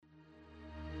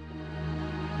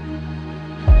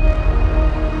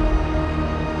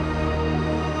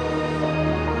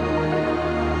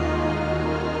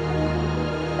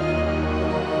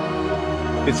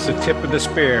It's the tip of the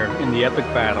spear in the epic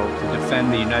battle to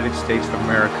defend the United States of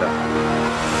America.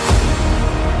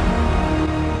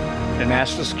 The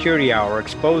National Security Hour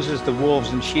exposes the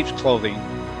wolves in sheep's clothing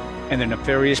and their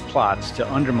nefarious plots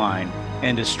to undermine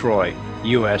and destroy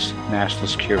U.S. national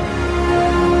security.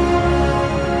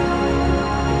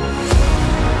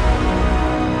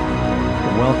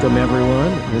 Welcome,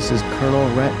 everyone. This is Colonel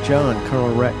Rhett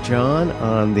John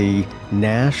on the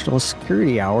National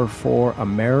Security Hour for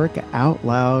America Out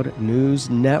Loud News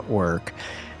Network.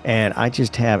 And I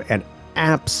just have an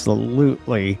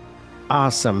absolutely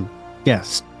awesome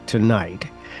guest tonight.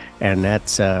 And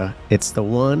that's, it's the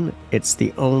one, it's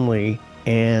the only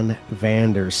Ann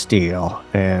Vandersteel.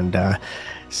 And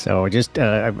so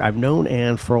I've known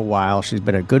Ann for a while. She's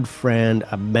been a good friend,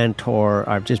 a mentor.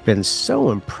 I've just been so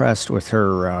impressed with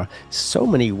her so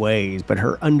many ways, but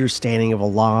her understanding of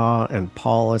law and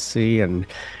policy and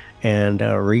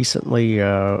recently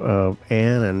Ann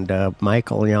and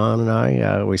Michael, Jan, and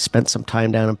I, we spent some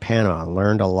time down in Panama and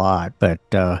learned a lot. But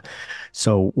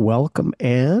so welcome,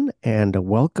 Ann, and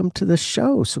welcome to the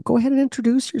show. So go ahead and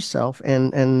introduce yourself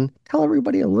and tell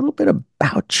everybody a little bit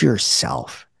about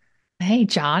yourself. Hey,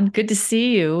 John, good to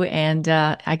see you. And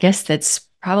I guess it's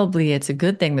a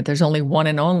good thing that there's only one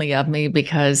and only of me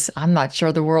because I'm not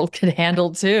sure the world could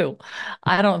handle two.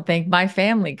 I don't think my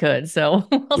family could. So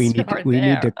we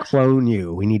need to clone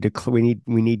you. We need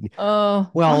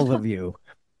 12 of you.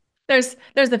 There's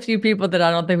a few people that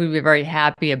I don't think would be very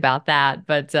happy about that,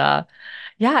 but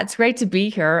yeah, it's great to be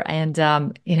here. And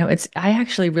I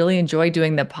actually really enjoy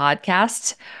doing the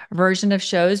podcast version of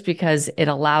shows because it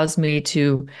allows me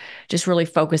to just really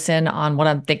focus in on what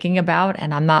I'm thinking about,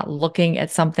 and I'm not looking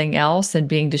at something else and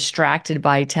being distracted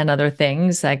by 10 other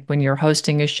things. Like when you're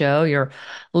hosting a show, you're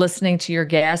listening to your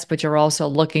guests, but you're also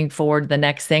looking forward to the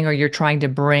next thing, or you're trying to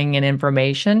bring in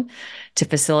information to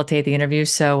facilitate the interview.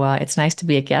 So it's nice to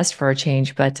be a guest for a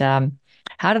change. But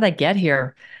how did I get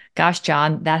here? Gosh,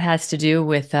 John, that has to do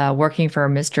with working for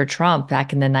Mr. Trump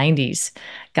back in the 90s.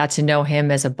 Got to know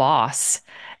him as a boss,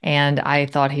 and I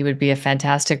thought he would be a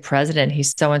fantastic president. He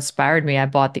so inspired me. I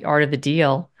bought The Art of the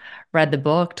Deal, read the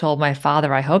book, told my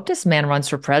father, I hope this man runs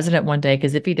for president one day,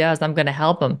 because if he does, I'm going to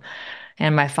help him.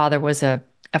 And my father was a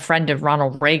friend of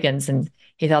Ronald Reagan's, and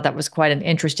he thought that was quite an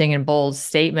interesting and bold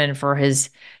statement for his,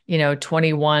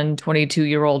 21,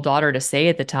 22-year-old daughter to say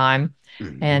at the time.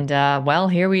 Mm-hmm. And well,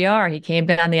 here we are. He came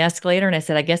down the escalator, and I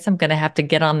said, I guess I'm going to have to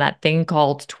get on that thing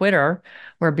called Twitter,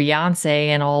 where Beyonce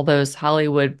and all those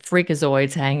Hollywood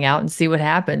freakazoids hang out, and see what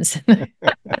happens.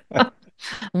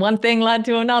 One thing led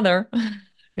to another.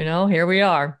 Here we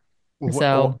are.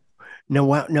 So.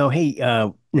 No. Hey,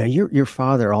 now your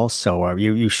father also.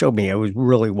 You showed me. It was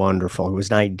really wonderful. It was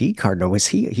an ID card. No, was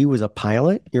he was a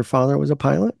pilot? Your father was a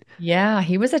pilot? Yeah,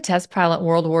 he was a test pilot in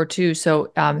World War II.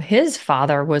 So his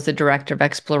father was the director of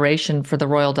exploration for the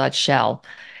Royal Dutch Shell.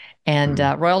 And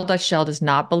Royal Dutch Shell does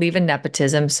not believe in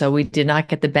nepotism, so we did not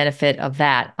get the benefit of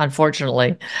that,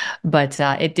 unfortunately. But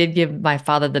it did give my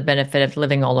father the benefit of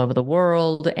living all over the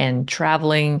world and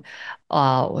traveling.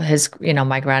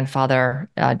 My grandfather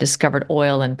discovered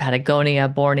oil in Patagonia,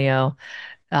 Borneo,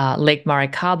 Lake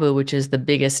Maracaibo, which is the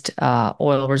biggest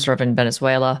oil reserve in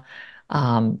Venezuela,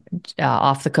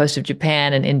 off the coast of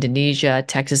Japan and Indonesia,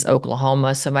 Texas,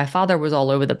 Oklahoma. So my father was all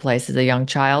over the place as a young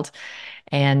child.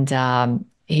 And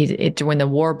when the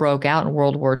war broke out in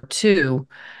World War II,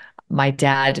 my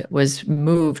dad was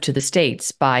moved to the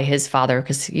States by his father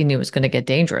because he knew it was going to get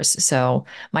dangerous. So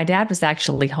my dad was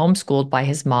actually homeschooled by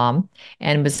his mom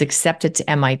and was accepted to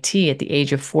MIT at the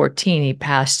age of 14. He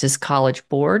passed his college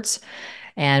boards.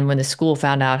 And when the school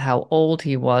found out how old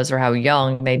he was or how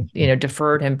young, they,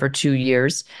 deferred him for 2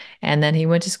 years. And then he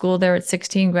went to school there at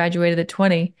 16, graduated at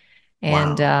 20.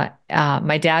 And wow.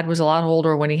 My dad was a lot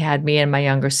older when he had me and my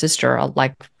younger sister,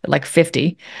 like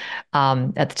 50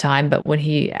 at the time. But when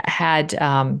he had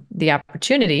the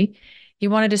opportunity, he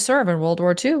wanted to serve in World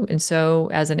War II. And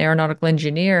so as an aeronautical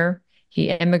engineer,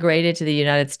 he immigrated to the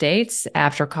United States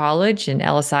after college in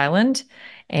Ellis Island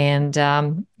and,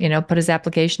 put his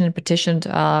application and petitioned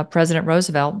President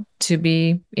Roosevelt to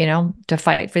to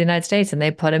fight for the United States. And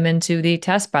they put him into the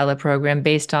test pilot program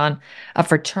based on a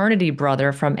fraternity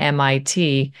brother from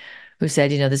MIT who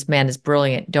said, this man is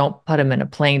brilliant. Don't put him in a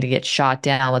plane to get shot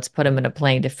down. Let's put him in a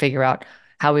plane to figure out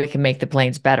how we can make the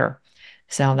planes better.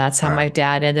 So that's how my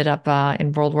dad ended up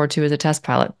in World War II as a test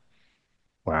pilot.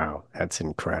 Wow, that's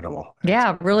incredible. That's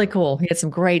Yeah, really incredible. cool. He had some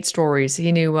great stories.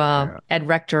 He knew Yeah. Ed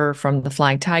Rector from the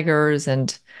Flying Tigers,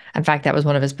 and in fact, that was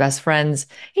one of his best friends.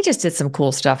 He just did some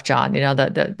cool stuff, John. You know,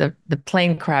 the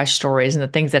plane crash stories and the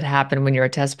things that happen when you're a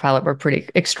test pilot were pretty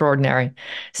extraordinary.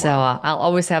 So Wow. I'll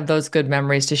always have those good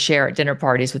memories to share at dinner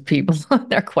parties with people.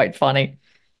 They're quite funny.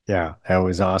 Yeah, that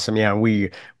was awesome. Yeah, we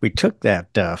took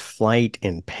that flight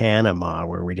in Panama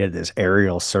where we did this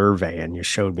aerial survey, and you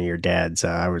showed me your dad's.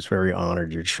 I was very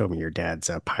honored you showed me your dad's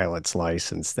pilot's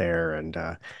license there,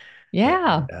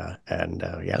 Yeah.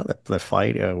 yeah, the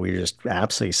flight. We just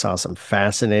absolutely saw some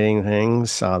fascinating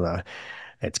things. Saw the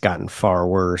It's gotten far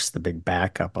worse, the big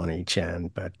backup on each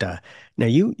end. But now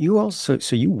you also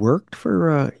you worked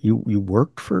for you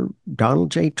worked for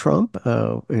Donald J. Trump.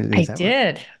 I Is that right?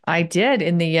 did. I did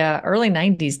in the early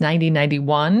 90s,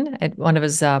 1991, at one of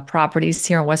his properties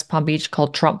here in West Palm Beach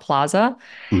called Trump Plaza.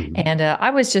 Mhm. And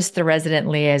I was just the resident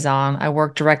liaison. I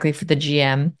worked directly for the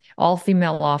GM, all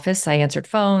female office. I answered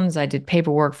phones. I did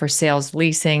paperwork for sales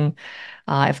leasing.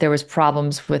 If there was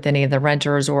problems with any of the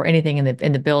renters or anything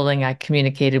in the building, I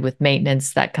communicated with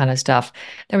maintenance, that kind of stuff.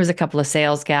 There was a couple of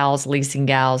sales gals, leasing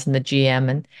gals, and the GM,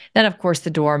 and then of course the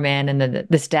doorman and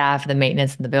the staff, the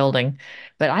maintenance in the building.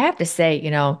 But I have to say,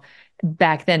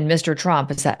 back then, Mr.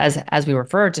 Trump, as we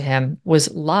referred to him,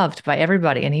 was loved by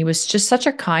everybody, and he was just such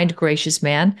a kind, gracious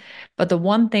man. But the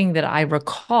one thing that I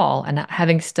recall, and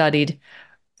having studied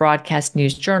broadcast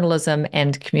news journalism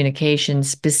and communication,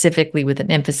 specifically with an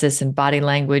emphasis in body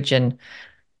language and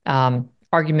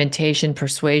argumentation,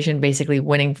 persuasion, basically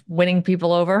winning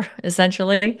people over,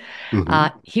 essentially. Hmm.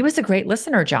 He was a great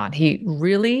listener, John. He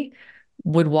really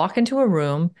would walk into a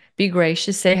room, be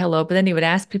gracious, say hello, but then he would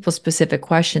ask people specific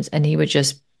questions, and he would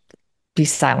just be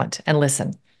silent and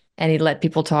listen. And he let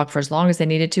people talk for as long as they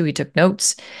needed to. He took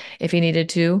notes if he needed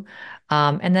to.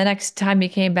 And the next time he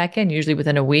came back in, usually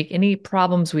within a week, any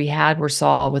problems we had were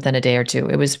solved within a day or two.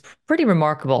 It was pretty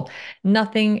remarkable.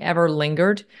 Nothing ever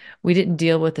lingered. We didn't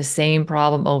deal with the same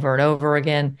problem over and over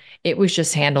again. It was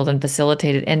just handled and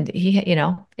facilitated. And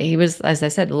he was, as I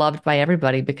said, loved by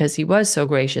everybody because he was so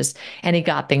gracious and he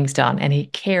got things done and he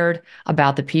cared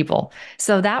about the people.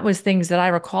 So that was things that I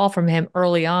recall from him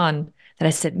early on that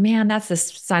I said, man, that's the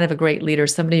sign of a great leader,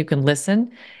 somebody who can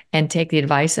listen and take the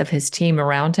advice of his team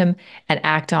around him and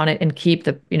act on it and keep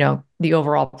the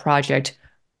overall project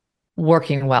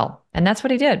working well. And that's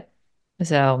what he did.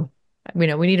 So, we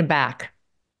need him back.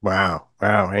 Wow.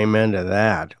 Wow. Amen to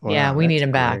that. Yeah, Wow. we need That's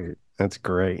him back. great. That's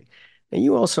great. And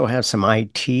you also have some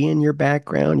IT in your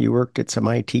background. You worked at some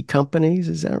IT companies,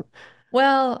 is that?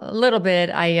 Well, a little bit.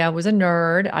 I was a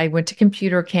nerd. I went to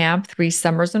computer camp 3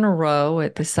 summers in a row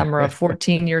at the summer of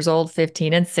 14 years old,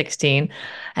 15, and 16.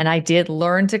 And I did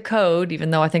learn to code,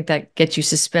 even though I think that gets you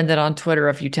suspended on Twitter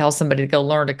if you tell somebody to go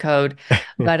learn to code.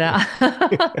 But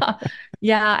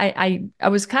yeah, I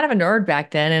was kind of a nerd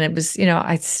back then. And it was,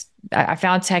 I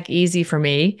found tech easy for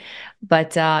me.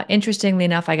 But interestingly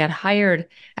enough, I got hired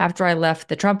after I left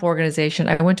the Trump organization.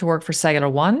 I went to work for Cellular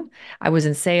One. I was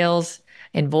in sales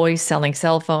and voice selling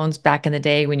cell phones back in the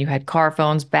day when you had car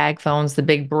phones, bag phones, the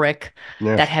big brick,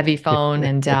 Yeah. that heavy phone.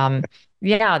 And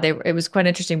yeah, it was quite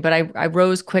interesting. But I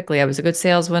rose quickly. I was a good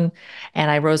salesman and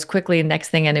I rose quickly. Next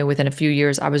thing I knew, within a few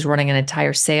years, I was running an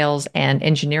entire sales and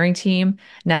engineering team,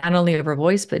 not only over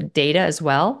voice, but data as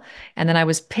well. And then I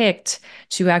was picked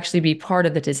to actually be part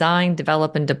of the design,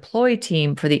 develop, and deploy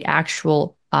team for the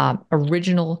actual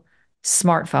original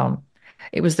smartphone.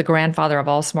 It was the grandfather of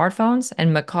all smartphones,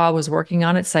 and McCaw was working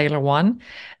on it, Cellular One.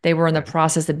 They were in the Right.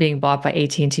 process of being bought by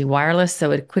AT&T Wireless,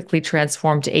 so it quickly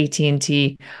transformed to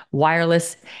AT&T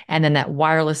Wireless, and then that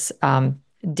wireless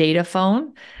data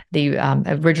phone, the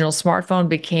original smartphone,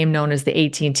 became known as the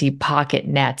AT&T Pocket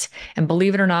Net. And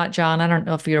believe it or not, John, I don't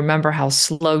know if you remember how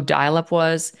slow dial-up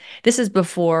was. This is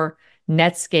before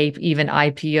Netscape even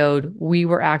IPO'd. We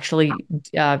were actually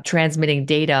transmitting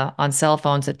data on cell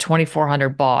phones at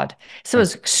 2400 baud. So it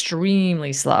was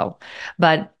extremely slow,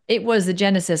 but it was the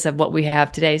genesis of what we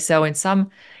have today. So in some,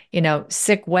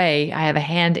 sick way, I have a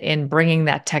hand in bringing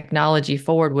that technology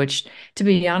forward, which, to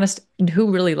be honest,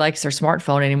 who really likes their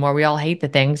smartphone anymore? We all hate the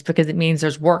things because it means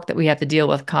there's work that we have to deal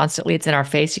with constantly. It's in our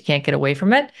face. You can't get away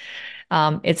from it.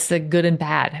 It's the good and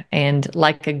bad. And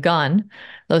like a gun,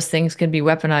 those things can be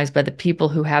weaponized by the people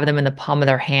who have them in the palm of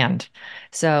their hand.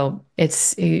 So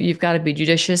you've got to be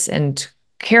judicious and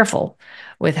careful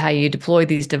with how you deploy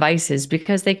these devices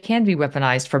because they can be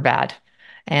weaponized for bad.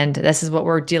 And this is what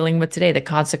we're dealing with today, the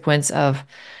consequence of,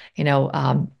 you know,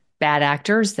 um, bad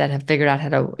actors that have figured out how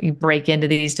to break into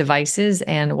these devices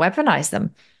and weaponize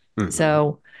them. Hmm.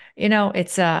 So,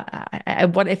 it's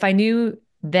what if I knew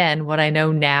then what I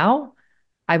know now,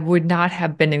 I would not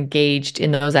have been engaged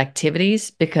in those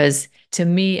activities because to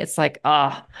me, it's like,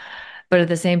 but at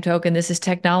the same token, this is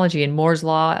technology and Moore's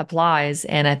law applies.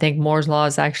 And I think Moore's law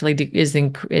is actually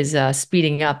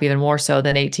speeding up even more so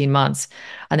than 18 months.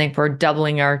 I think we're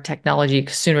doubling our technology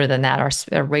sooner than that.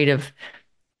 Our rate of,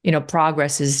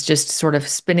 progress is just sort of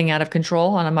spinning out of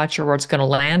control. And I'm not sure where it's going to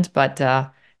land, but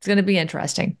it's going to be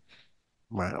interesting.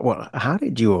 Wow. Well, how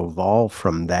did you evolve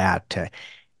from that to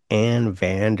Ann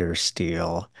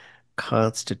Vandersteel,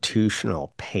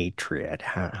 constitutional patriot?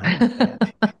 How did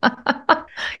that?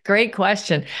 Great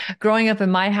question. Growing up in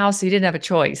my house, you didn't have a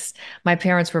choice. My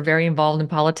parents were very involved in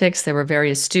politics. They were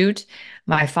very astute.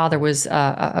 My father was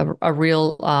a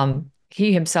real,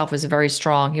 he himself was very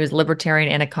strong. He was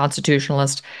libertarian and a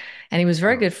constitutionalist. And he was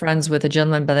very Oh, good friends with a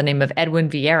gentleman by the name of Edwin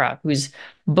Vieira, whose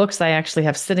books I actually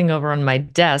have sitting over on my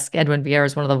desk. Edwin Vieira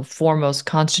is one of the foremost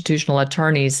constitutional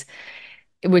attorneys,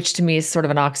 which to me is sort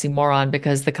of an oxymoron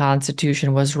because the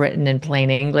Constitution was written in plain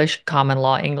English, common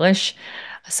law English.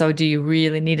 So, do you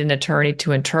really need an attorney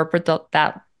to interpret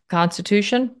that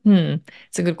Constitution?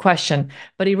 It's a good question.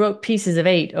 But he wrote Pieces of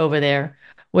Eight over there,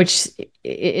 which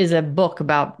is a book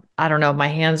about, I don't know, my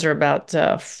hands are about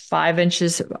 5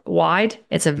 inches wide.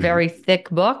 It's a mhm. very thick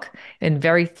book in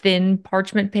very thin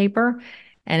parchment paper.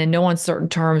 And in no uncertain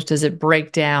terms does it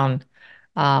break down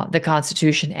the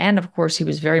Constitution. And of course, he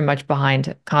was very much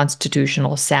behind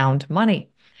constitutional sound money.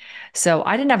 So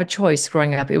I didn't have a choice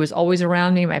growing up. It was always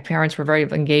around me. My parents were very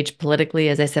engaged politically.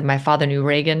 As I said, my father knew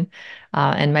Reagan,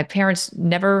 and my parents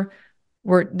never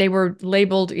they were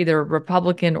labeled either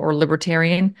Republican or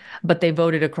Libertarian, but they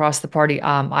voted across the party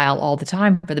aisle all the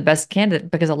time for the best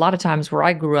candidate because a lot of times where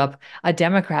I grew up, a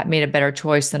Democrat made a better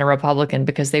choice than a Republican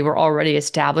because they were already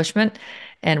establishment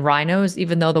and rhinos,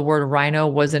 even though the word rhino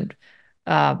wasn't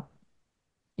uh,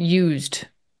 used,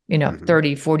 Mhm.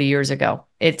 30, 40 years ago.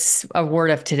 It's a word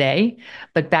of today,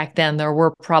 but back then there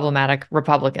were problematic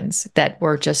Republicans that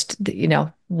were just,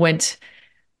 went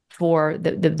for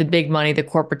the big money, the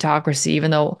corporatocracy, even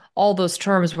though all those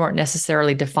terms weren't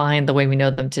necessarily defined the way we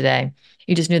know them today.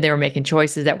 You just knew they were making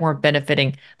choices that weren't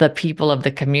benefiting the people of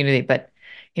the community. But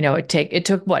it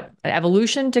took what,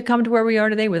 evolution to come to where we are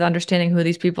today with understanding who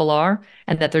these people are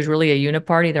and that there's really a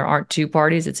uniparty. There aren't two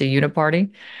parties, it's a uniparty.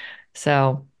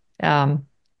 So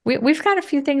we've got a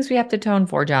few things we have to atone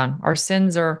for, John. Our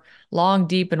sins are long,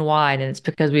 deep, and wide, and it's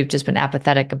because we've just been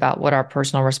apathetic about what our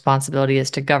personal responsibility is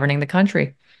to governing the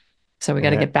country. So we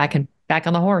got to Yeah. get back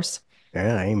on the horse.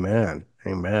 Yeah. Amen.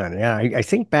 Amen. Yeah. I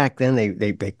think back then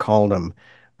they called them,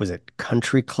 was it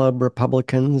country club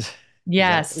Republicans? Is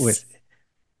that what? Yes.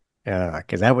 Yeah,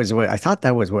 because that was what I thought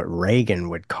that was what Reagan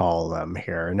would call them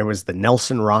here. And there was the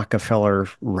Nelson Rockefeller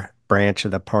branch of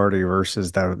the party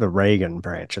versus the Reagan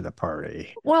branch of the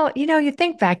party. Well, you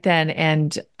think back then,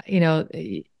 and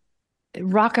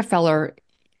Rockefeller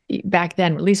back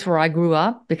then, at least where I grew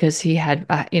up, because he had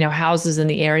houses in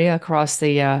the area across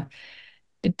the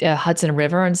Hudson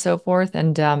River and so forth,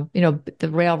 and the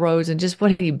railroads and just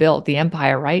what he built, the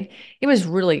empire, right? It was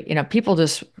really, people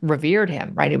just revered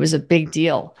him, right? It was a big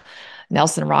deal.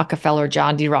 Nelson Rockefeller,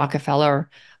 John D. Rockefeller.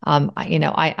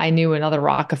 I knew another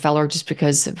Rockefeller just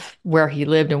because of where he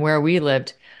lived and where we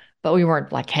lived, but we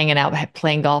weren't like hanging out,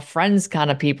 playing golf, friends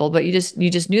kind of people. But you just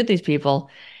knew these people,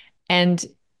 and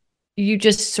you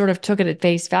just sort of took it at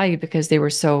face value because they were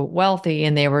so wealthy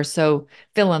and they were so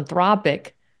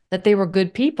philanthropic that they were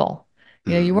good people.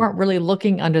 You Hmm. weren't really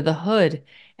looking under the hood.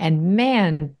 And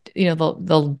man,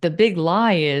 the big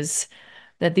lie is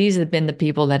that these have been the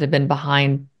people that have been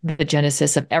behind the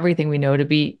genesis of everything we know to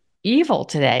be evil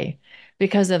today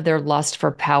because of their lust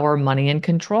for power, money, and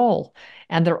control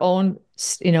and their own,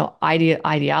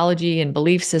 ideology and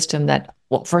belief system that,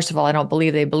 well, first of all, I don't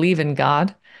believe they believe in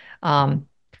God. Um,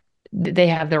 they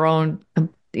have their own,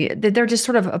 they're just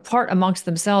sort of apart amongst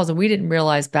themselves. And we didn't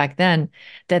realize back then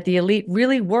that the elite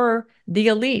really were the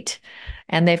elite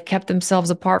and they've kept themselves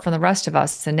apart from the rest of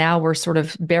us. And now we're sort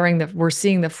of we're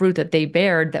seeing the fruit that they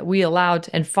bared that we allowed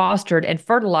and fostered and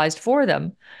fertilized for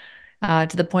them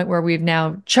to the point where we've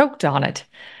now choked on it.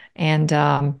 And,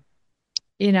 I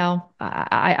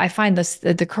find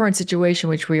the current situation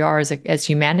which we are as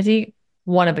humanity,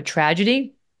 one of a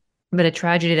tragedy, but a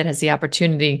tragedy that has the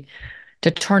opportunity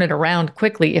to turn it around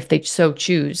quickly if they so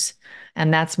choose.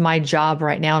 And that's my job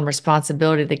right now and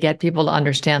responsibility to get people to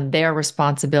understand their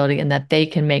responsibility and that they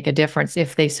can make a difference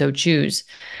if they so choose.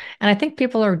 And I think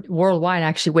people are worldwide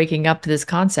actually waking up to this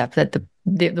concept that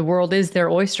the world is their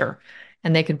oyster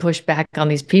and they can push back on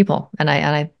these people.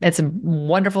 And it's a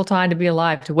wonderful time to be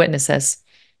alive to witness this.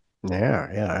 Yeah,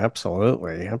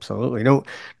 absolutely. Absolutely. No,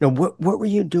 what were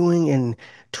you doing in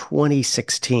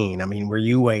 2016? I mean, were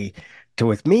you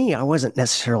with me, I wasn't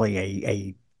necessarily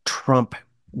a Trump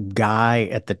guy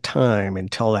at the time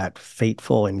until that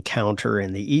fateful encounter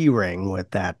in the E-ring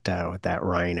with that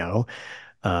rhino.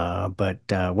 But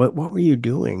what were you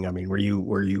doing? I mean, were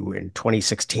you in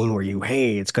 2016? Were you,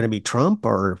 hey, it's going to be Trump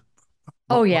or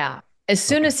Oh, what? yeah. As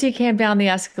soon Okay. as he came down the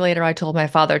escalator, I told my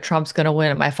father Trump's going to win.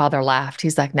 And my father laughed.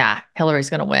 He's like, nah, Hillary's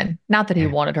going to win. Not that he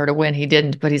wanted her to win. He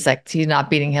didn't, but he's like, he's not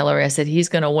beating Hillary. I said, he's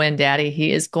going to win, Daddy.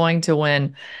 He is going to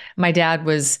win. My dad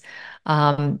was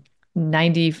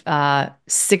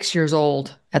 96 years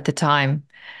old at the time,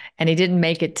 and he didn't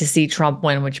make it to see Trump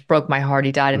win, which broke my heart.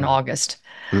 He died in Mm, August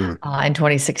mm, in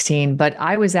 2016. But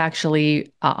I was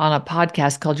actually on a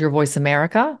podcast called Your Voice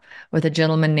America with a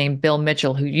gentleman named Bill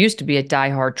Mitchell, who used to be a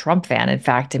diehard Trump fan. In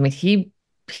fact, I mean,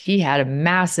 he had a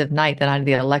massive night the night of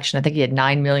the election. I think he had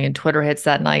 9 million Twitter hits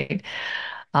that night,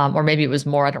 or maybe it was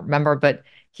more. I don't remember, but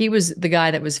he was the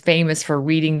guy that was famous for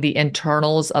reading the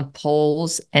internals of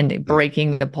polls and mm,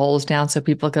 breaking the polls down so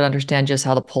people could understand just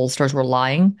how the pollsters were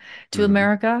lying to mm.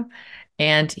 America.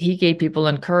 And he gave people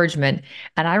encouragement.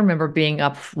 And I remember being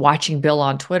up watching Bill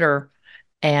on Twitter.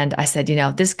 And I said,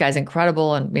 this guy's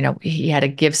incredible. And, he had a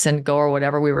Give, Send, Go or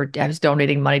whatever. I was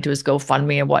donating money to his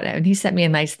GoFundMe and whatnot. And he sent me a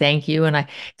nice thank you. And I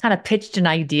kind of pitched an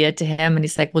idea to him. And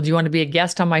he's like, well, do you want to be a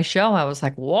guest on my show? I was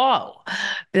like, whoa,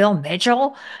 Bill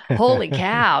Mitchell, holy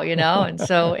cow, And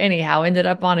so anyhow, ended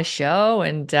up on a show.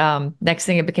 And next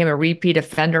thing it became a repeat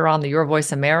offender on the Your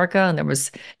Voice America. And there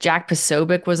was Jack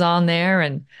Posobiec was on there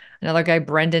and another guy,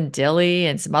 Brendan Dilley,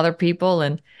 and some other people.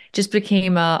 And just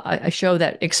became a show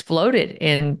that exploded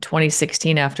in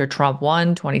 2016 after Trump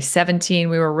won. 2017,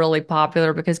 we were really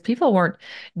popular because people weren't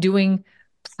doing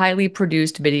highly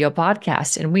produced video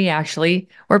podcasts. And we actually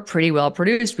were pretty well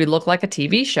produced. We looked like a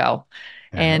TV show.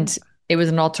 Yeah. And it was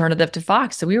an alternative to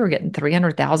Fox. So we were getting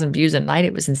 300,000 views a night.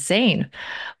 It was insane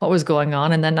what was going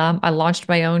on. And then I launched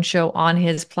my own show on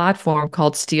his platform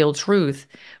called Steel Truth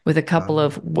with a couple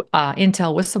of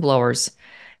Intel whistleblowers.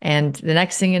 And the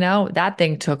next thing you know, that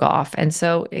thing took off. And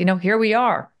so, here we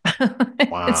are.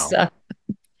 it's, Wow. uh,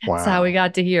 it's how we Wow.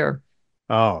 got to here.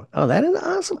 Oh, that is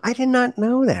awesome. I did not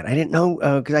know that. I didn't know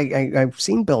because I've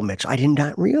seen Bill Mitchell. I did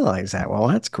not realize that. Well,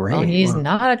 that's Well, great. he's Well,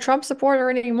 not a Trump supporter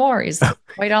anymore. He's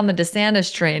quite on the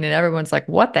DeSantis train, and everyone's like,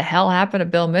 "What the hell happened to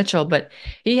Bill Mitchell?" But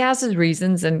he has his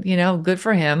reasons, and good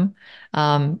for him.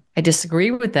 I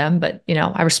disagree with them, but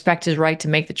I respect his right to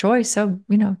make the choice. So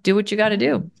do what you got to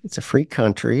do. it's a free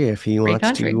country. If he Free wants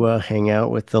country. to hang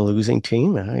out with the losing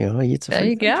team, it's a There free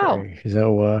you go. country.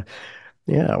 So,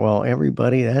 yeah, well,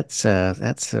 everybody, that's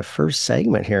the first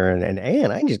segment here, and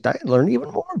Ann, I learned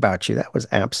even more about you. That was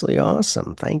absolutely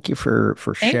awesome. Thank you for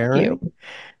Thank sharing. you.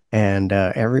 And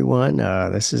everyone,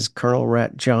 this is Colonel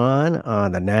Rhett John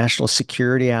on the National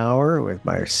Security Hour with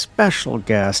my special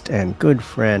guest and good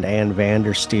friend Ann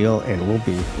Vandersteel, and we'll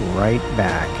be right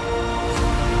back.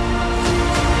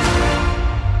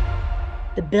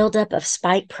 The buildup of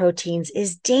spike proteins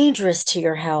is dangerous to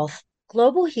your health.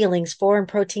 Global Healing's Foreign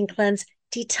Protein Cleanse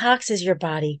detoxes your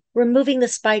body, removing the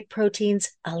spike proteins,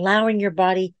 allowing your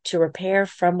body to repair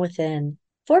from within.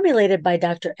 Formulated by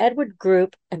Dr. Edward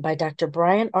Group and by Dr.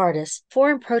 Brian Ardis,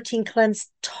 Foreign Protein Cleanse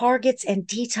targets and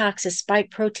detoxes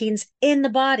spike proteins in the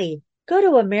body. Go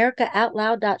to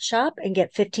americaoutloud.shop and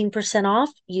get 15%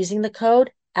 off using the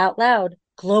code OUTLOUD.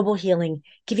 Global Healing,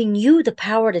 giving you the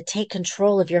power to take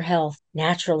control of your health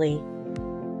naturally.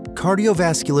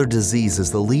 Cardiovascular disease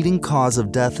is the leading cause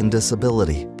of death and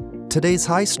disability. Today's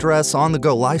high-stress,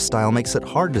 on-the-go lifestyle makes it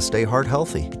hard to stay heart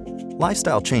healthy.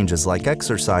 Lifestyle changes like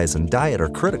exercise and diet are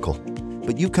critical,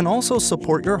 but you can also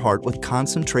support your heart with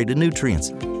concentrated nutrients.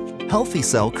 Healthy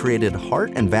Cell created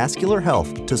Heart and Vascular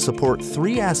Health to support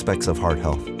 3 aspects of heart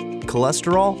health: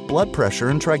 cholesterol, blood pressure,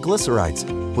 and triglycerides,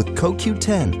 with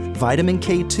CoQ10, vitamin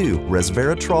K2,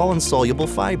 resveratrol, and soluble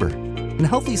fiber. And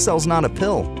Healthy Cell's not a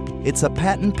pill. It's a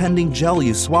patent-pending gel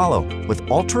you swallow with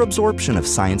ultra-absorption of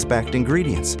science-backed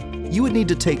ingredients. You would need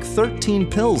to take 13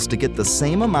 pills to get the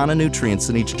same amount of nutrients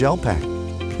in each gel pack.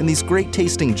 And these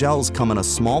great-tasting gels come in a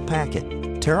small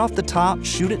packet. Tear off the top,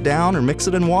 shoot it down, or mix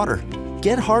it in water.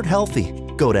 Get heart healthy.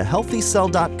 Go to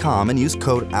healthycell.com and use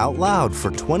code OUTLOUD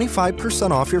for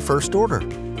 25% off your first order.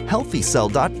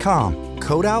 Healthycell.com,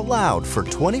 code OUTLOUD for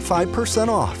 25%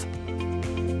 off.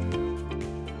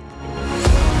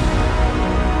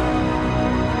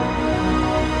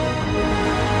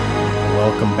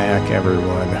 Welcome back,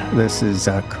 everyone. This is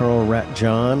Colonel Rhett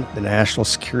John, the National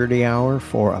Security Hour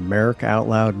for America Out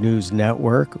Loud News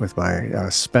Network, with my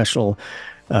special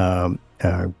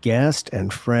guest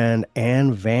and friend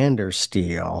Ann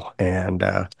Vandersteel, and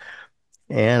I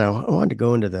wanted to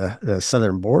go into the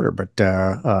southern border, but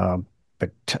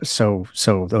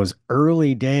those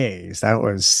early days, that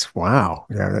was wow.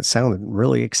 Yeah, that sounded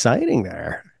really exciting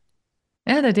there.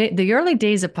 Yeah, the early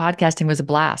days of podcasting was a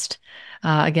blast.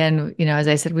 Again, as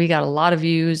I said, we got a lot of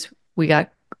views. We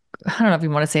got, I don't know if you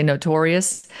want to say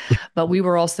notorious, but we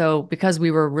were also, because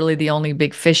we were really the only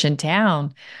big fish in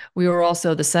town, we were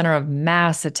also the center of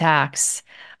mass attacks.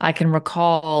 I can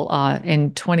recall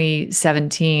in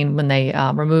 2017 when they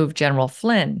removed General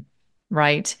Flynn,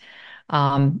 right?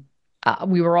 Um,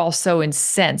 we were all so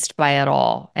incensed by it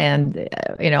all, and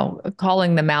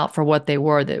calling them out for what they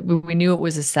were. That we knew it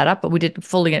was a setup, but we didn't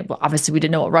fully. Obviously, we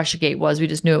didn't know what RussiaGate was. We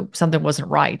just knew something wasn't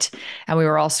right, and we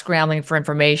were all scrambling for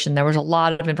information. There was a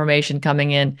lot of information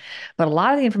coming in, but a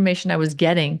lot of the information I was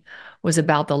getting was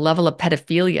about the level of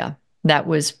pedophilia that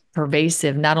was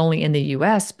pervasive, not only in the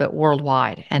U.S. but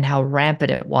worldwide, and how rampant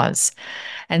it was.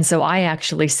 And so I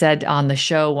actually said on the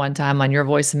show one time on Your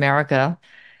Voice America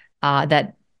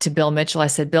that to Bill Mitchell, I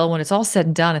said, Bill, when it's all said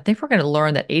and done, I think we're going to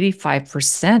learn that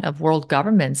 85% of world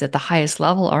governments at the highest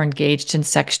level are engaged in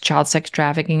child sex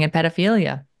trafficking and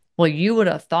pedophilia. Well, you would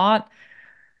have thought,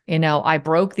 I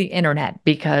broke the internet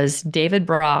because David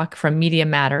Brock from Media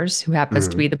Matters, who happens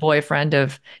to be the boyfriend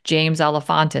of James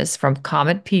Alefantis from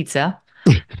Comet Pizza,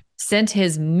 sent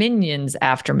his minions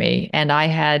after me. And I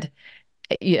had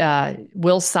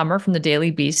Will Sommer from the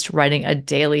Daily Beast writing a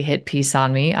daily hit piece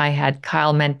on me. I had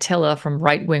Kyle Mantilla from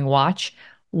Right Wing Watch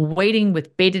waiting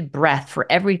with bated breath for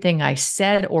everything I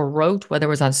said or wrote, whether it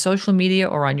was on social media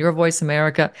or on Your Voice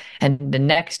America. And the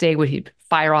next day would he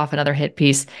fire off another hit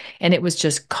piece. And it was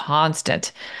just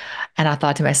constant. And I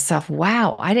thought to myself,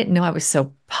 wow, I didn't know I was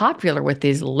so popular with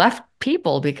these left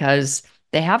people because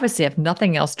they obviously have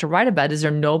nothing else to write about. Is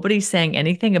there nobody saying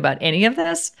anything about any of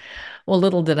this? Well,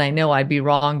 little did I know I'd be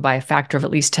wrong by a factor of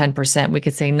at least 10%. We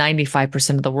could say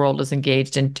 95% of the world is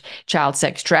engaged in child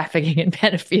sex trafficking and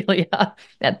pedophilia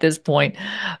at this point.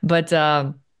 But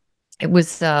it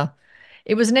was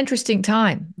an interesting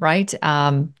time, right?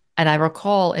 And I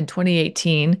recall in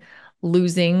 2018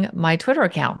 losing my Twitter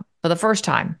account for the first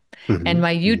time. And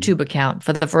my YouTube account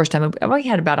for the first time. We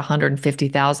had about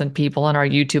 150,000 people on our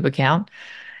YouTube account,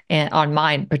 and on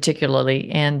mine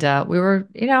particularly. And we were,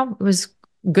 it was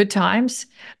good times,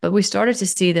 but we started to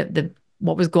see that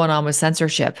what was going on with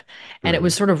censorship, and it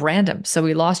was sort of random. So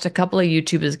we lost a couple of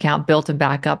YouTube's account, built them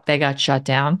back up. They got shut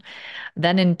down.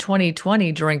 Then in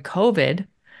 2020 during COVID,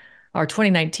 or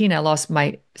 2019, I lost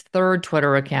my third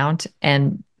Twitter account,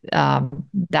 and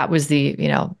that was the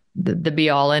be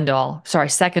all end all. Sorry,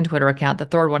 second Twitter account. The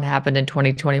third one happened in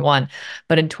 2021.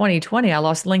 But in 2020, I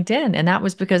lost LinkedIn. And that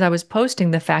was because I was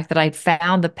posting the fact that I'd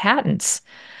found the patents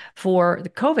for the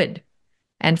COVID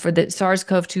and for the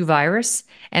SARS-CoV-2 virus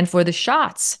and for the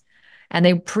shots. And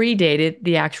they predated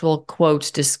the actual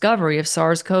quotes discovery of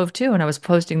SARS-CoV-2. And I was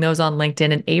posting those on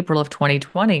LinkedIn in April of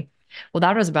 2020. Well,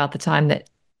 that was about the time that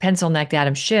pencil-necked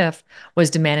Adam Schiff was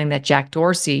demanding that Jack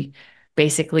Dorsey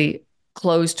basically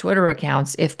close Twitter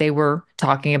accounts if they were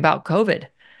talking about COVID.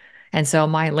 And so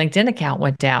my LinkedIn account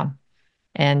went down.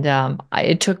 And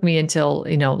it took me until,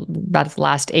 about the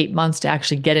last 8 months to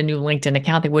actually get a new LinkedIn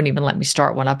account. They wouldn't even let me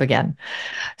start one up again.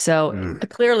 So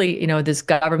clearly, this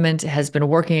government has been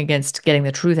working against getting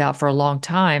the truth out for a long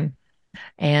time.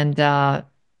 And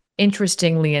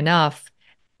interestingly enough,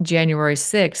 January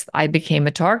 6th, I became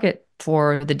a target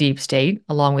for the deep state,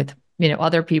 along with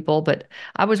other people, but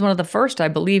I was one of the first, I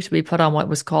believe, to be put on what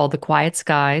was called the Quiet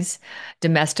Skies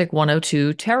Domestic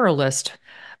 102 Terror List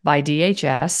by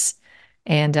DHS.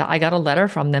 And I got a letter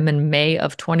from them in May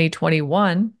of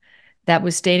 2021 that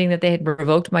was stating that they had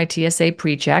revoked my TSA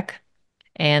pre-check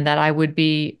and that I would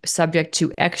be subject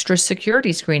to extra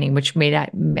security screening, which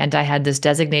meant I had this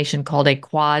designation called a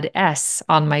Quad S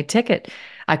on my ticket.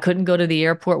 I couldn't go to the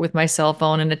airport with my cell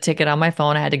phone and a ticket on my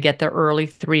phone. I had to get there early,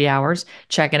 3 hours,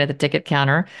 check in at the ticket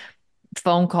counter.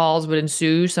 Phone calls would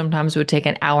ensue. Sometimes it would take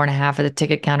an hour and a half at the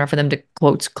ticket counter for them to,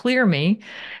 quotes, clear me.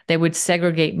 They would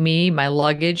segregate me, my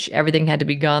luggage. Everything had to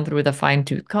be gone through with a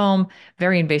fine-tooth comb,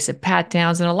 very invasive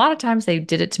pat-downs. And a lot of times they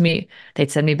did it to me.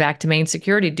 They'd send me back to main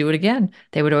security, do it again.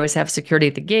 They would always have security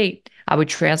at the gate. I would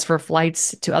transfer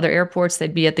flights to other airports.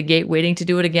 They'd be at the gate waiting to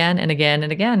do it again and again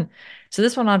and again. So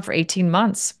this went on for 18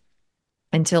 months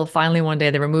until finally one day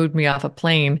they removed me off a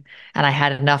plane and I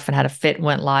had enough and had a fit,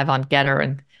 went live on Getter,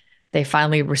 and they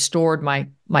finally restored my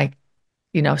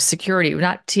security,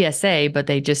 not TSA, but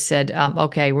they just said,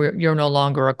 okay, you're no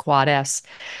longer a Quad S.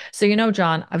 So,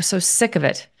 John, I was so sick of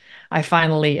it. I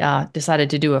finally decided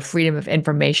to do a Freedom of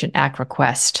Information Act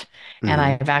request. And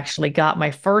Mhm. I've actually got my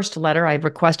first letter. I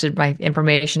requested my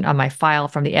information on my file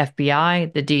from the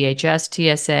FBI, the DHS,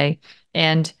 TSA,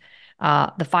 and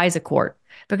the FISA court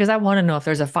because I want to know if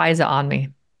there's a FISA on me.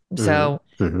 Mhm. So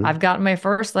Mhm. I've gotten my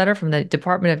first letter from the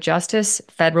Department of Justice,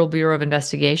 Federal Bureau of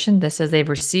Investigation that says they've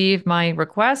received my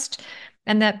request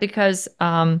and that because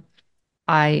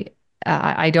I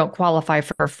I don't qualify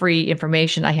for free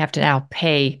information, I have to now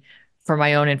pay for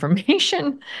my own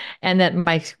information, and that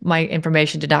my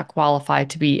information did not qualify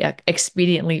to be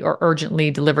expediently or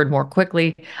urgently delivered more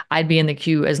quickly. I'd be in the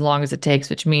queue as long as it takes,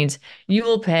 which means you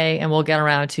will pay and we'll get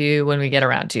around to you when we get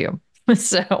around to you.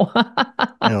 So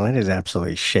No, that is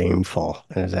absolutely shameful.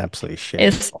 That is absolutely it's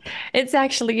shameful. it's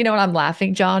actually, you know what, I'm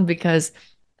laughing, John, because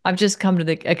I've just come to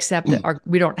the accept that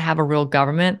we don't have a real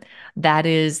government. That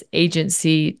is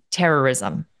agency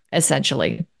terrorism,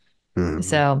 essentially. Mhm.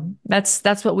 So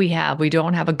that's what we have. We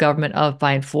don't have a government of,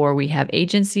 by, and for. We have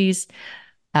agencies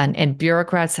and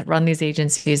bureaucrats that run these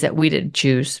agencies that we didn't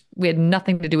choose. We had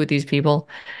nothing to do with these people,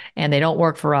 and they don't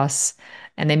work for us.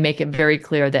 And they make it very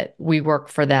clear that we work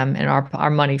for them and our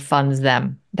money funds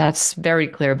them. That's very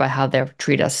clear by how they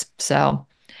treat us. So Oh,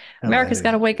 that America's got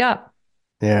is. to wake up.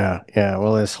 Yeah, yeah.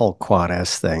 Well, this whole Quad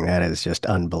S thing, that is just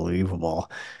unbelievable.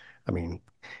 I mean,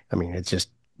 it's just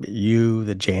you,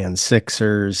 the Jan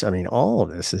Sixers. I mean, all of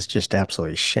this is just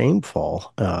absolutely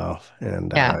shameful.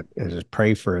 And Yeah. I just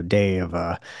pray for a day of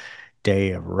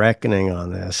reckoning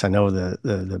on this. I know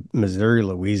the Missouri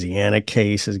Louisiana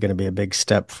case is going to be a big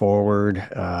step forward.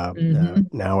 Hmm.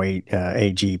 Now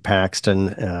AG Paxton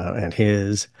and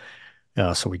his.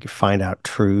 So we could find out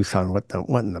truth on what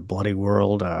in the bloody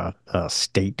world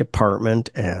State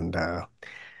Department and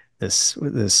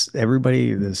this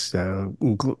everybody this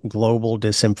global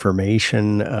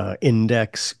disinformation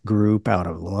index group out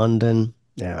of London.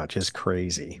 Yeah, just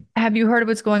crazy. Have you heard of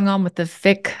what's going on with the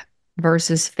Fick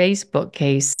versus Facebook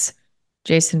case?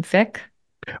 Jason Fick?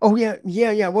 Oh yeah,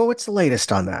 yeah, yeah. Well, what's the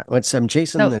latest on that? What's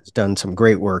Jason So, has done some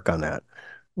great work on that.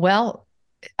 well,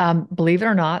 believe it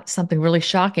or not, something really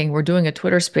shocking. We're doing a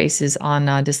Twitter Spaces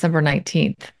on December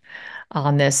 19th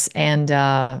on this.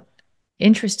 And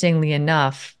interestingly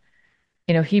enough,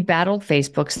 you know, he battled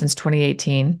Facebook since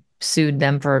 2018, sued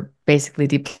them for basically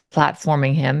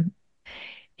deplatforming him.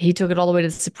 He took it all the way to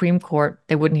the Supreme Court.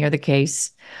 They wouldn't hear the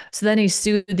case. So then he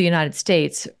sued the United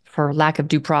States for lack of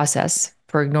due process,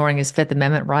 for ignoring his Fifth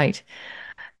Amendment right.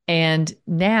 And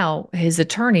now his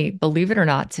attorney, believe it or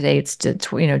not, today it's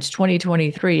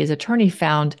 2023. His attorney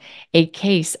found a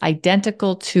case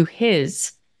identical to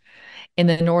his in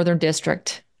the Northern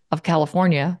District of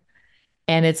California,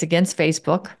 and it's against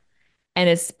Facebook, and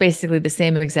it's basically the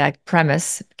same exact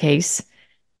premise case.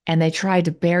 And they tried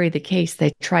to bury the case.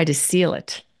 They tried to seal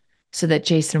it so that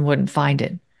Jason wouldn't find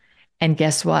it. And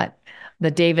guess what?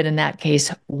 The David in that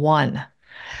case won.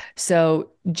 So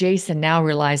Jason now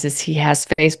realizes he has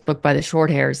Facebook by the short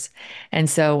hairs. And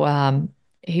so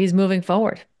he's moving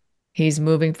forward. He's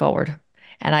moving forward.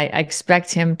 And I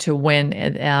expect him to win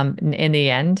in the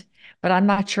end. But I'm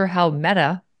not sure how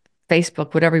Meta,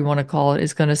 Facebook, whatever you want to call it,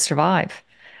 is going to survive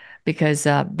because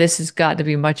this has got to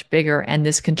be much bigger and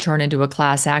this can turn into a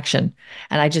class action.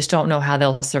 And I just don't know how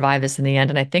they'll survive this in the end.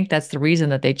 And I think that's the reason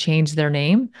that they changed their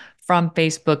name from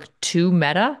Facebook to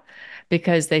Meta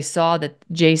because they saw that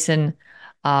Jason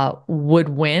would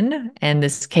win and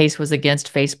this case was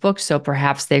against Facebook. So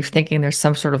perhaps they're thinking there's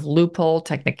some sort of loophole,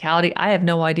 technicality. I have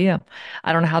no idea.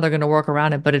 I don't know how they're going to work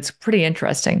around it, but it's pretty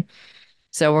interesting.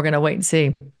 So we're going to wait and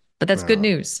see. But that's good Uh,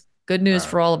 news. Good news uh,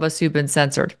 for all of us who've been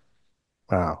censored.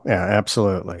 wow. Yeah,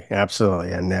 absolutely.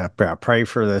 Absolutely. And pray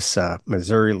for this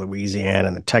Missouri, Louisiana,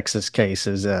 and the Texas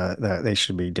cases that they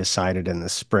should be decided in the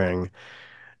spring.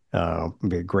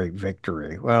 Be a great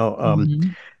victory. Well,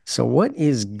 Mhm. so what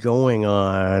is going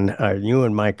on? You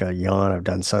and Micah Yon have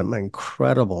done some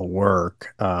incredible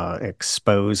work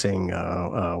exposing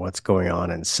what's going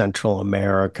on in Central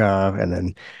America and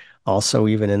then also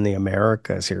even in the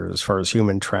Americas here as far as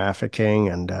human trafficking.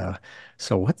 And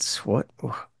so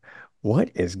what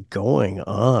is going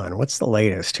on? What's the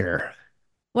latest here?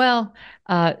 Well,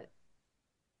 uh,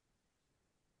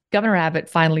 Governor Abbott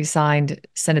finally signed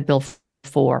Senate Bill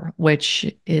 4,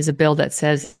 which is a bill that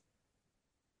says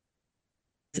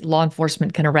law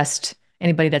enforcement can arrest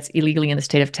anybody that's illegally in the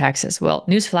state of Texas. Well,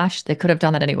 newsflash, they could have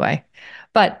done that anyway.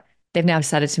 But they've now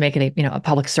decided to make it a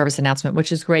public service announcement,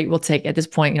 which is great. We'll take at this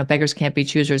point, beggars can't be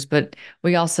choosers, but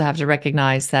we also have to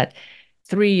recognize that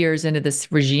 3 years into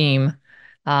this regime,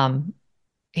 um,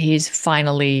 he's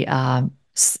finally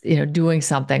doing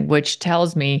something, which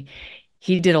tells me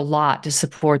he did a lot to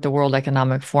support the World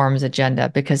Economic Forum's agenda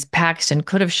because Paxton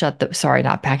could have shut the sorry,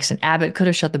 not Paxton, Abbott could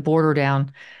have shut the border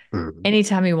down Mhm.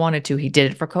 Anytime he wanted to. He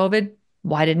did it for COVID.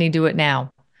 Why didn't he do it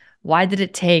now? Why did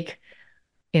it take,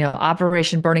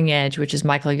 Operation Burning Edge, which is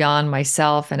Michael Yon,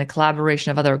 myself, and a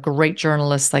collaboration of other great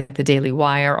journalists like The Daily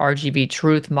Wire, RGB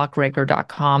Truth,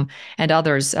 muckraker.com, and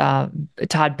others.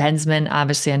 Todd Bensman,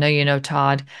 obviously, I know you know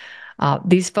Todd.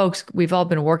 These folks, we've all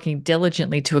been working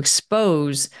diligently to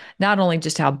expose not only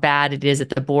just how bad it is at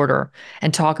the border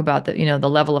and talk about the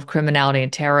level of criminality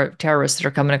and terrorists that are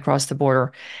coming across the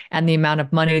border and the amount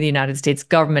of money the United States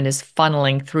government is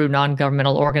funneling through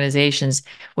non-governmental organizations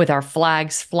with our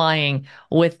flags flying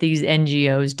with these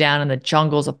NGOs down in the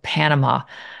jungles of Panama.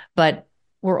 But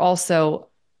we're also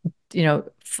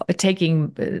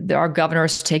taking our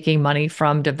governors taking money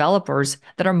from developers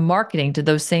that are marketing to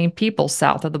those same people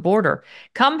south of the border.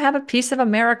 Come have a piece of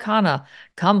Americana.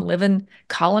 Come live in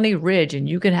Colony Ridge, and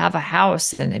you can have a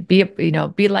house and be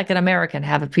like an American.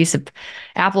 Have a piece of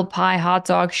apple pie, hot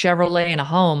dog, Chevrolet, and a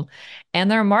home. And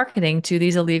they're marketing to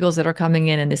these illegals that are coming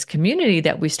in this community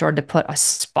that we started to put a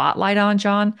spotlight on.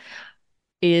 John,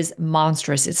 is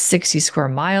monstrous. It's 60 square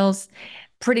miles,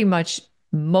 pretty much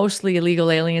mostly illegal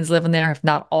aliens living there, if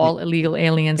not all illegal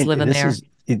aliens And living this there. is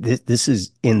this is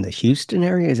in the Houston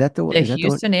area. Is that the one? The Is that the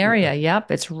one? Houston area,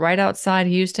 yep, it's right outside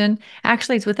Houston.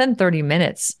 Actually, it's within 30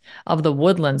 minutes of the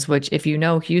Woodlands, which, if you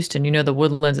know Houston, you know the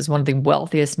Woodlands is one of the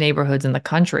wealthiest neighborhoods in the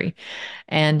country.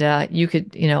 And you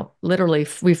could, literally,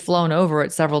 we've flown over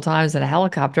it several times in a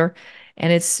helicopter,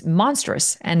 and it's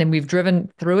monstrous. And then we've driven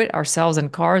through it ourselves in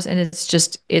cars, and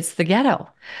it's the ghetto.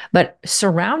 But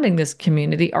surrounding this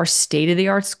community are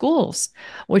state-of-the-art schools,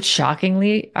 which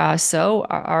shockingly so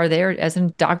are there as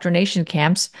indoctrination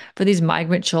camps for these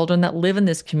migrant children that live in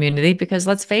this community. Because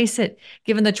let's face it,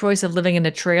 given the choice of living in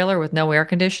a trailer with no air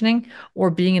conditioning or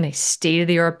being in a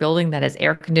state-of-the-art building that has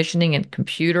air conditioning and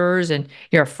computers and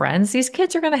your friends, these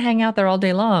kids are going to hang out there all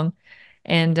day long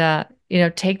and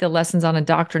take the lessons on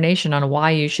indoctrination on why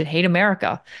you should hate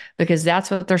America, because that's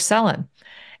what they're selling.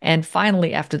 And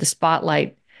finally, after the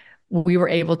spotlight, we were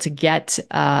able to get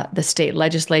the state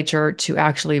legislature to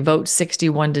actually vote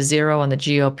 61-0 on the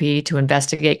GOP to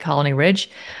investigate Colony Ridge.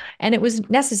 And it was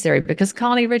necessary because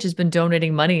Colony Ridge has been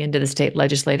donating money into the state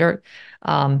legislature.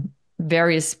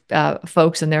 Various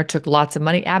folks in there took lots of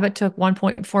money. Abbott took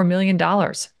 $1.4 million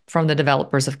from the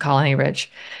developers of Colony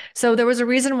Ridge. So there was a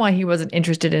reason why he wasn't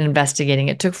interested in investigating.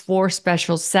 It took 4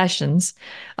 special sessions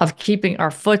of keeping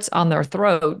our foots on their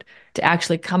throat to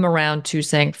actually come around to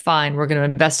saying, fine, we're going to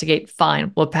investigate.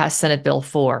 Fine, we'll pass Senate Bill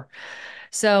 4.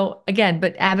 So again,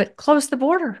 but Abbott, close the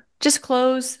border. Just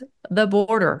close the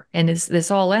border, and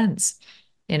this all ends.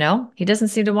 He doesn't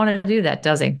seem to want to do that,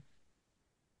 does he?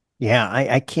 Yeah,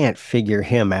 I can't figure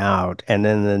him out. And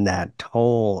then that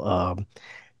whole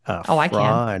Oh, I can.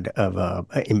 fraud of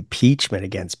impeachment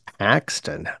against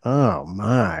Paxton. Oh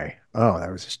my. Oh,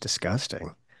 that was just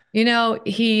disgusting.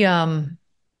 He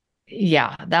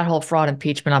yeah, that whole fraud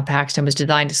impeachment on Paxton was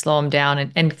designed to slow him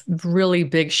down. And really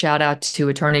big shout out to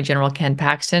Attorney General Ken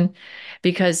Paxton,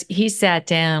 because he sat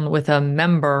down with a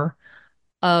member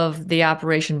of the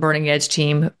Operation Burning Edge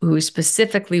team who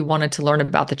specifically wanted to learn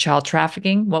about the child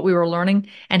trafficking, what we were learning.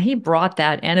 And he brought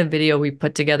that and a video we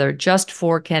put together just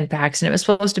for Ken Paxton. It was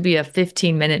supposed to be a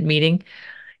 15-minute meeting.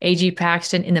 AG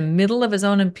Paxton, in the middle of his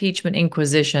own impeachment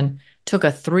inquisition, took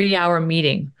a 3-hour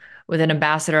meeting with an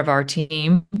ambassador of our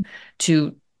team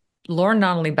to learn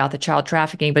not only about the child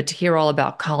trafficking, but to hear all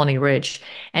about Colony Ridge.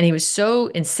 And he was so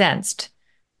incensed.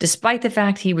 Despite the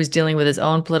fact he was dealing with his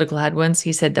own political headwinds,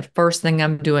 he said, the first thing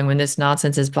I'm doing when this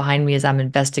nonsense is behind me is I'm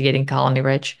investigating Colony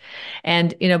Ridge.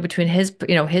 And, between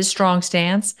his strong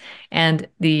stance and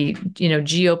the,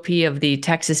 GOP of the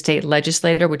Texas state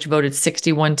legislature, which voted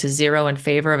 61-0 in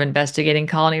favor of investigating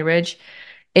Colony Ridge,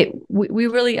 we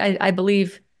really, I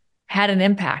believe, had an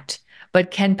impact. But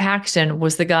Ken Paxton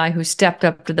was the guy who stepped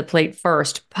up to the plate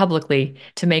first publicly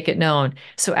to make it known.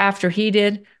 So after he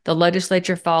did, the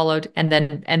legislature followed, and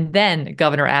then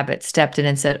Governor Abbott stepped in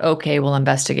and said, okay, we'll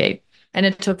investigate. And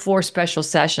it took 4 special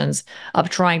sessions of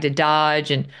trying to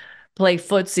dodge and play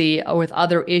footsie with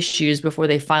other issues before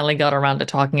they finally got around to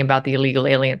talking about the illegal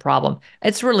alien problem.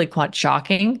 It's really quite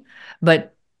shocking.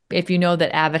 But if you know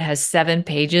that Abbott has 7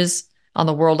 pages on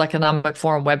the World Economic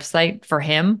Forum website for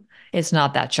him, it's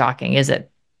not that shocking, is it?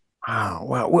 Wow.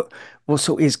 Wow. Well,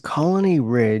 so is Colony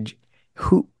Ridge,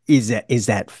 who is that? Is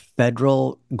that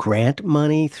federal grant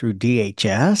money through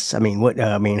DHS? I mean,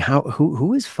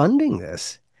 who is funding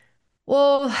this?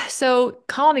 Well, so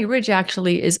Colony Ridge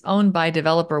actually is owned by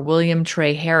developer William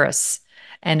Trey Harris,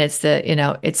 and it's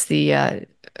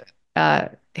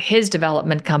his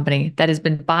development company that has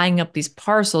been buying up these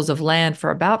parcels of land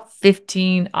for about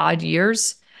 15 odd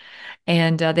years.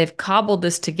 And they've cobbled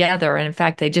this together. And in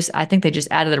fact, I think they just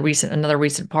added another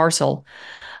recent parcel,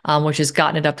 which has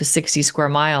gotten it up to 60 square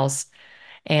miles.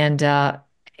 And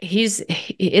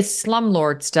it's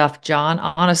slumlord stuff, John.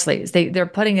 Honestly, they're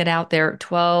putting it out there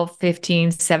 12, 15,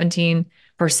 17%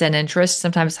 interest,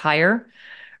 sometimes higher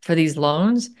for these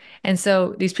loans. And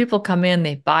so these people come in,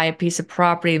 they buy a piece of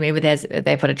property, maybe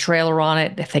they put a trailer on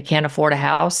it if they can't afford a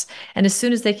house. And as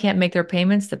soon as they can't make their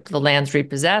payments, the land's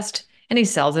repossessed and he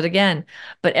sells it again.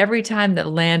 But every time the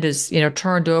land is,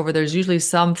 turned over, there's usually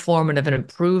some form of an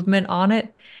improvement on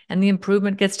it. And the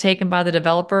improvement gets taken by the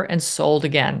developer and sold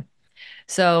again.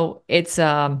 So it's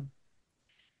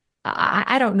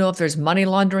I don't know if there's money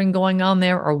laundering going on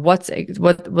there or what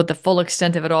the full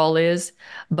extent of it all is.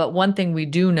 But one thing we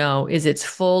do know is it's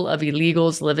full of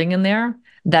illegals living in there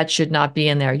that should not be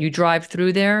in there. You drive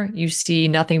through there, you see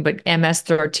nothing but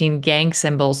MS-13 gang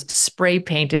symbols spray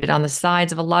painted on the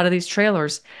sides of a lot of these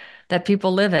trailers that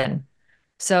people live in.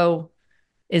 So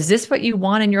is this what you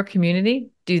want in your community?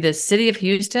 Do the city of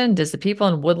Houston, does the people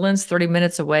in Woodlands 30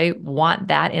 minutes away want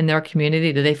that in their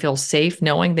community? Do they feel safe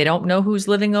knowing they don't know who's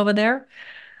living over there?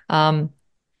 That's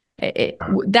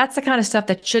the kind of stuff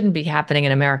that shouldn't be happening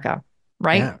in America,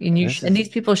 right? Yeah, and these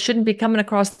people shouldn't be coming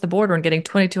across the border and getting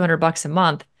 $2,200 a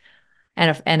month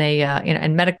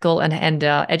and medical and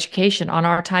education on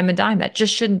our time and dime. That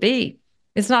just shouldn't be.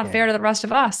 It's not fair to the rest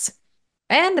of us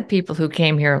and the people who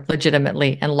came here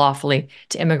legitimately and lawfully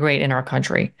to immigrate in our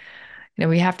country.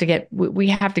 We have to get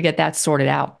that sorted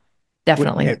out.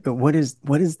 Definitely. What is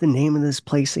the name of this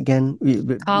place again?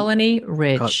 Colony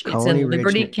Ridge. It's in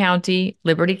Liberty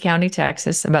County,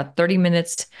 Texas, about 30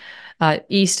 minutes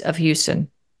east of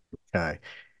Houston. Okay.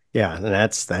 Yeah, and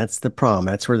that's the problem.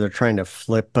 That's where they're trying to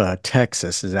flip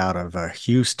Texas, is out of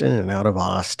Houston and out of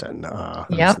Austin.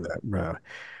 Yep.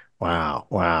 Wow.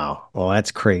 Well,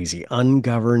 that's crazy.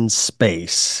 Ungoverned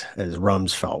space, as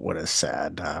Rumsfeld would have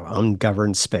said.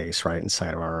 Ungoverned space right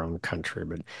inside of our own country.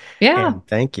 But yeah, and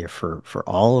thank you for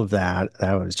all of that.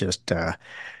 That was just,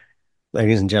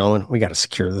 ladies and gentlemen, we got to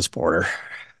secure this border.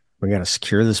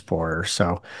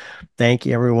 So thank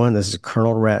you, everyone. This is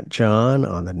Colonel Ret John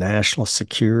on the National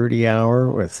Security Hour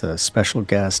with a special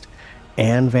guest,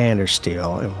 Ann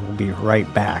Vandersteel, and we'll be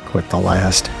right back with the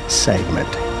last segment.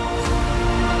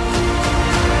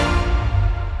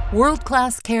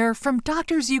 World-class care from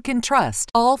doctors you can trust,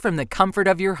 all from the comfort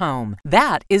of your home.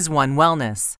 That is One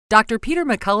Wellness. Dr. Peter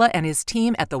McCullough and his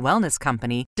team at The Wellness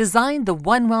Company designed the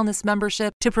One Wellness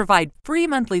membership to provide free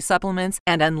monthly supplements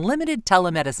and unlimited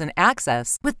telemedicine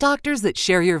access with doctors that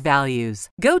share your values.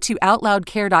 Go to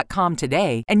OutLoudCare.com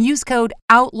today and use code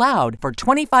OUTLOUD for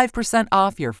 25%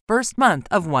 off your first month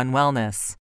of One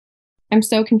Wellness. I'm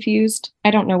so confused.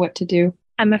 I don't know what to do.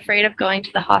 I'm afraid of going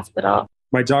to the hospital.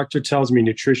 My doctor tells me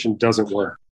nutrition doesn't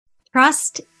work.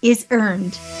 Trust is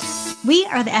earned. We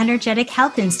are the Energetic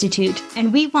Health Institute,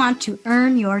 and we want to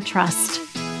earn your trust.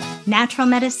 Natural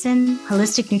medicine,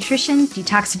 holistic nutrition,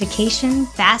 detoxification,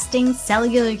 fasting,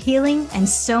 cellular healing, and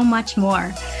so much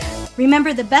more.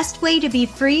 Remember, the best way to be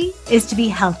free is to be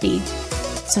healthy.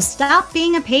 So stop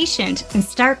being a patient and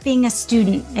start being a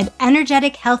student at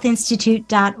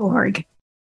energetichealthinstitute.org.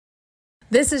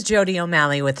 This is Jody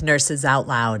O'Malley with Nurses Out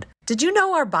Loud. Did you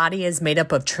know our body is made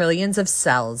up of trillions of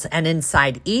cells, and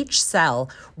inside each cell,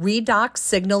 redox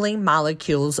signaling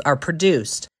molecules are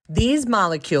produced? These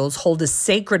molecules hold a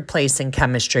sacred place in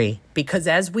chemistry because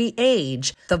as we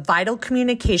age, the vital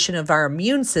communication of our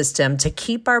immune system to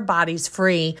keep our bodies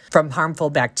free from harmful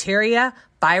bacteria,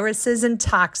 viruses, and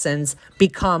toxins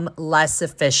become less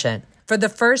efficient. For the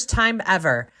first time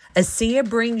ever, ASEA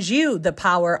brings you the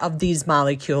power of these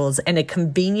molecules in a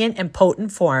convenient and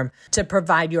potent form to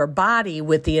provide your body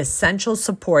with the essential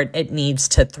support it needs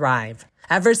to thrive.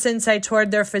 Ever since I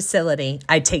toured their facility,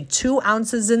 I take 2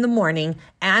 ounces in the morning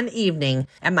and evening,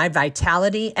 and my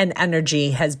vitality and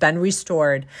energy has been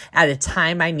restored at a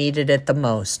time I needed it the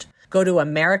most. Go to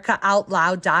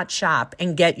AmericaOutloud.shop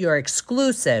and get your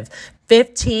exclusive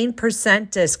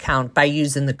 15% discount by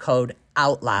using the code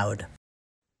OUTLOUD.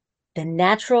 The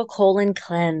Natural Colon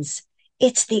Cleanse.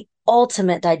 It's the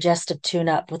ultimate digestive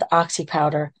tune-up with Oxy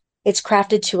powder. It's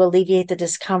crafted to alleviate the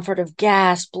discomfort of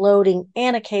gas, bloating,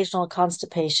 and occasional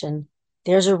constipation.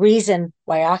 There's a reason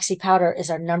why Oxy powder is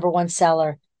our #1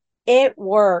 seller. It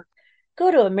worked.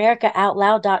 Go to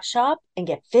AmericaOutloud.shop and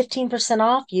get 15%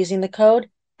 off using the code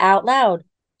OUTLOUD.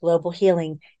 Global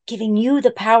Healing, giving you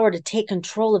the power to take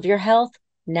control of your health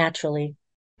naturally.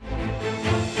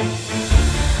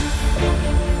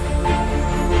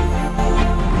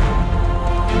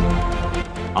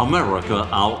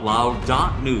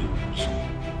 AmericaOutloud.news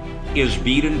is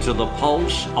beaten to the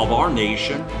pulse of our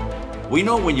nation We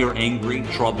know when you're angry,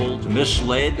 troubled,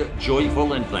 misled,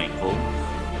 joyful, and thankful.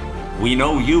 We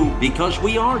know you because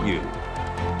we are you.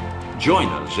 Join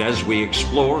us as we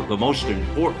explore the most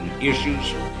important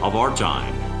issues of our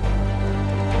time.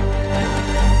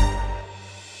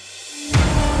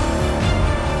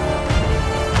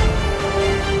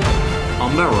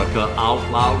 America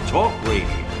Out Loud Talk Radio.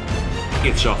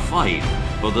 It's a fight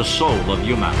for the soul of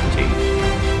humanity.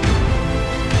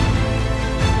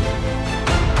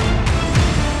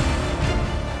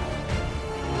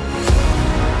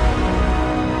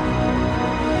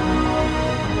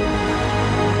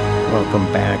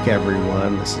 Welcome back,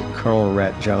 everyone. This is Colonel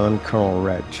Ret John,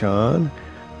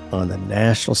 on the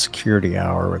National Security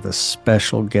Hour with a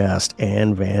special guest,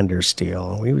 Ann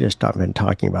Vandersteel. We've just been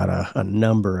talking about a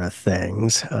number of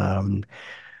things, and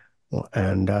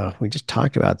we just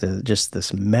talked about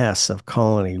this mess of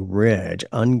Colony Ridge,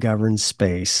 ungoverned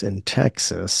space in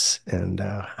Texas, and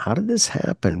how did this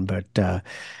happen? But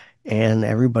and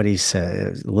everybody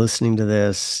says listening to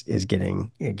this is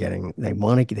getting they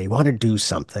want to do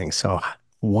something. So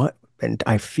what? And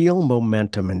I feel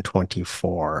momentum in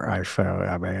 24. I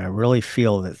really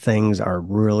feel that things are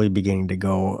really beginning to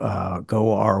go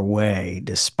our way,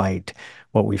 despite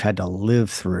what we've had to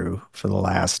live through for the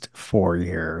last 4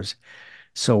 years.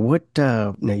 So what?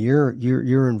 Now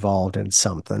you're involved in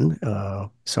something.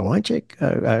 So why don't you?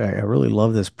 I really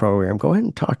love this program. Go ahead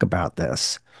and talk about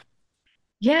this.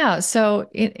 Yeah. So,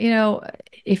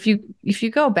 if you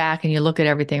go back and you look at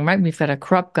everything, right? We've got a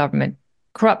corrupt government,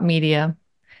 corrupt media,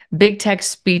 big tech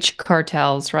speech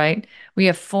cartels, right? We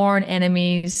have foreign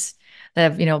enemies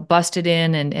that have, busted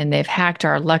in and they've hacked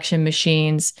our election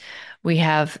machines. We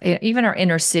have even our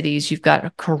inner cities. You've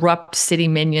got corrupt city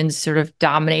minions sort of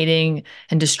dominating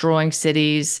and destroying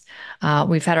cities.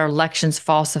 We've had our elections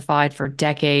falsified for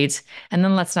decades. And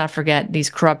then let's not forget these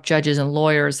corrupt judges and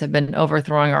lawyers have been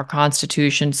overthrowing our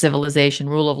Constitution, civilization,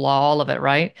 rule of law, all of it,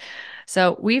 right?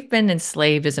 So we've been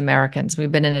enslaved as Americans.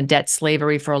 We've been in a debt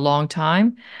slavery for a long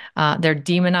time. They're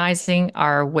demonizing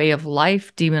our way of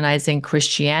life, demonizing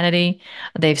Christianity.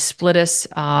 They've split us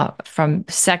from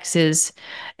sexes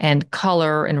and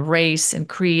color and race and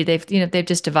creed. They've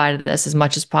just divided us as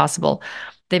much as possible.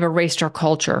 They've erased our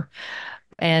culture.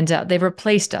 And they've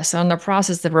replaced us. On the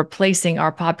process of replacing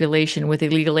our population with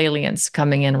illegal aliens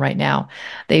coming in right now.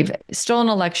 They've stolen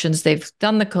elections. They've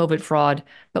done the COVID fraud.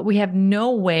 But we have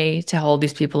no way to hold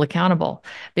these people accountable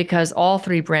because all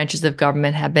three branches of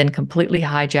government have been completely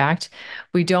hijacked.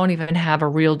 We don't even have a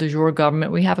real de jure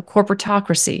government. We have a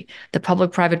corporatocracy. The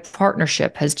public-private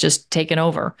partnership has just taken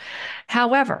over.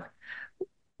 However,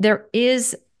 there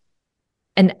is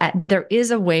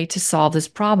a way to solve this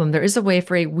problem. There is a way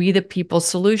for a we the people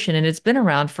solution, and it's been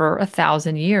around for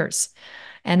 1,000 years.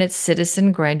 And it's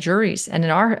citizen grand juries. And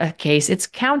in our case, it's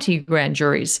county grand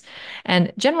juries.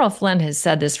 And General Flynn has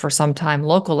said this for some time,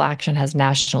 local action has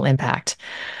national impact.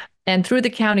 And through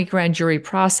the county grand jury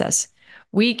process,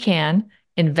 we can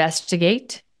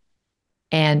investigate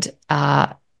and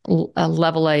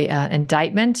level an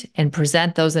indictment and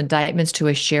present those indictments to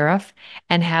a sheriff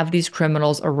and have these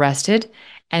criminals arrested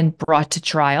and brought to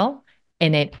trial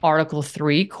in an Article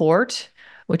 3 court,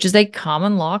 which is a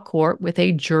common law court with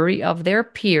a jury of their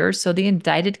peers. So the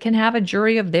indicted can have a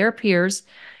jury of their peers,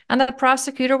 and the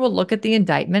prosecutor will look at the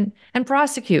indictment and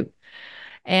prosecute.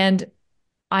 And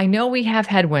I know we have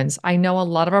headwinds. I know a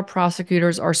lot of our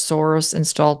prosecutors are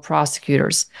Soros-installed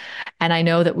prosecutors. And I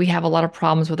know that we have a lot of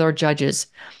problems with our judges.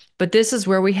 But this is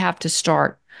where we have to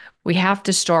start. We have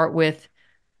to start with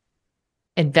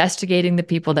investigating the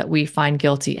people that we find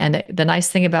guilty. And the nice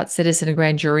thing about citizen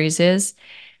grand juries is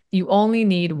you only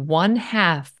need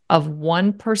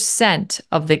 0.5%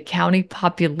 of the county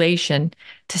population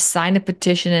to sign a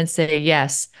petition and say,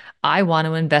 yes, I want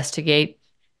to investigate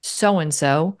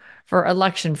so-and-so for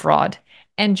election fraud.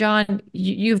 And John,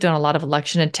 you've done a lot of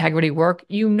election integrity work.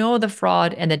 You know the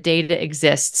fraud and the data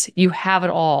exists. You have it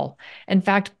all. In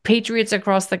fact, patriots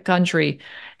across the country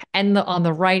and on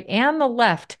the right and the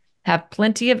left have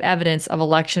plenty of evidence of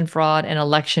election fraud and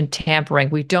election tampering.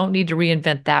 We don't need to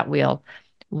reinvent that wheel.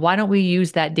 Why don't we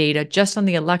use that data just on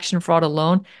the election fraud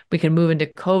alone? We can move into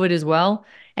COVID as well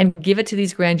and give it to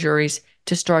these grand juries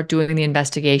to start doing the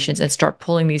investigations and start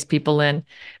pulling these people in,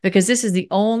 because this is the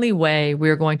only way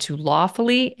we're going to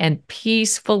lawfully and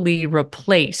peacefully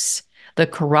replace the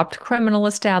corrupt criminal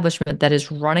establishment that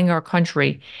is running our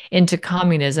country into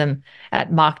communism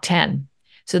at Mach 10,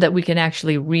 so that we can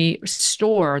actually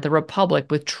restore the republic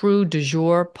with true de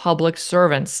jure public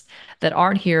servants that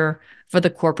aren't here for the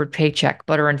corporate paycheck,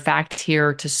 but are in fact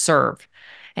here to serve.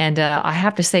 And I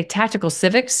have to say, tactical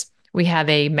civics, We have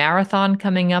a marathon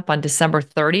coming up on December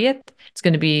 30th. It's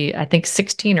going to be, I think,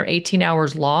 16 or 18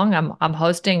 hours long. I'm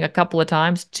hosting a couple of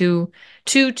times,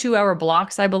 two-hour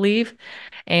blocks, I believe.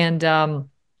 And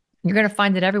you're going to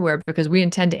find it everywhere because we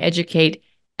intend to educate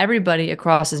everybody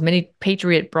across as many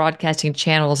Patriot broadcasting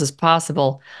channels as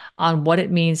possible on what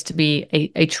it means to be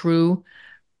a true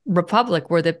republic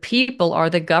where the people are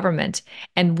the government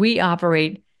and we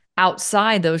operate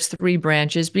outside those three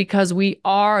branches because we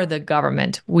are the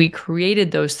government. We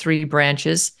created those three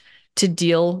branches to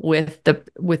deal with the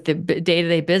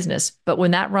day-to-day business. But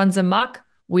when that runs amok,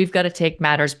 we've got to take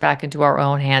matters back into our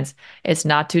own hands. It's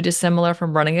not too dissimilar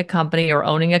from running a company or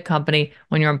owning a company.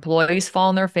 When your employees fall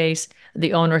on their face,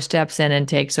 the owner steps in and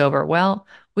takes over. Well,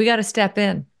 we got to step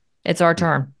in. It's our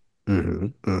turn.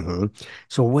 Mm-hmm, mm-hmm.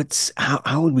 So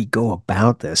how would we go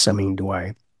about this? I mean, do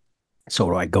I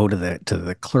go to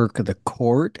the clerk of the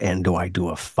court and do I do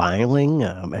a filing?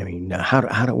 I mean,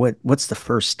 what's the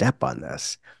first step on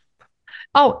this?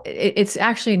 Oh, it's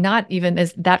actually not even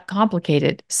as that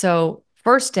complicated. So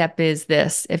first step is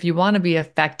this: if you want to be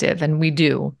effective, and we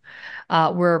do,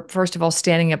 we're first of all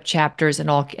standing up chapters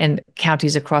in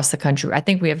counties across the country. I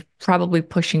think we have probably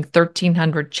pushing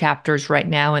 1,300 chapters right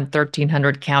now in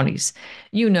 1,300 counties.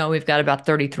 We've got about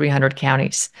 3,300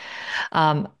 counties.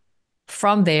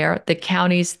 From there, the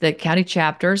county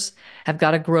chapters have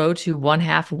got to grow to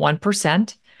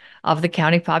 1% of the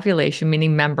county population,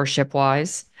 meaning membership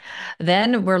wise.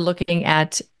 Then we're looking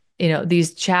at,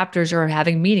 these chapters are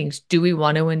having meetings. Do we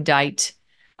want to indict?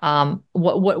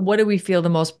 What do we feel the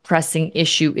most pressing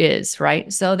issue is,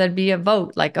 right? So there'd be a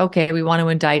vote like, okay, we want to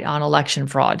indict on election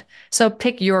fraud. So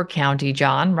pick your county,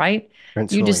 John, right?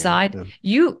 You decide.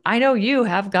 I know you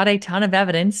have got a ton of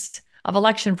evidence of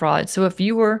election fraud. So if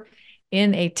you were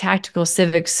in a tactical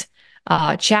civics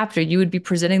chapter, you would be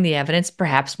presenting the evidence.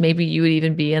 Perhaps maybe you would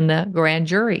even be in the grand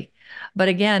jury. But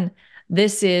again,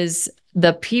 this is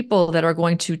the people that are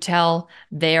going to tell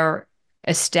their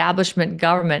establishment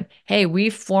government, hey,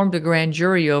 we've formed a grand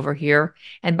jury over here.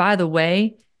 And by the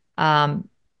way,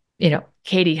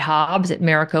 Katie Hobbs at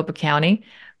Maricopa County,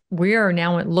 we are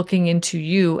now looking into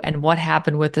you and what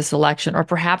happened with this election. Or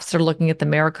perhaps they're looking at the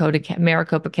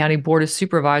Maricopa County Board of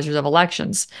Supervisors of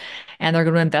Elections, and they're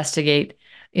going to investigate,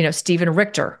 Stephen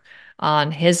Richter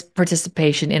on his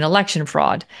participation in election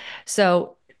fraud.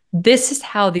 So this is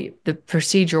how the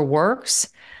procedure works.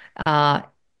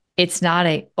 It's not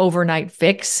an overnight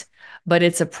fix, but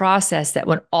it's a process that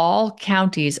when all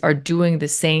counties are doing the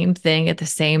same thing at the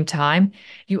same time,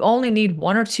 you only need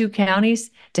one or two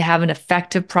counties to have an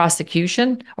effective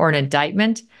prosecution or an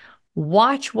indictment.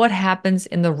 Watch what happens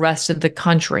in the rest of the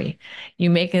country. You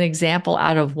make an example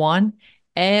out of one,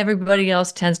 everybody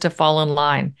else tends to fall in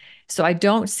line. So I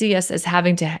don't see us as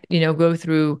having to, go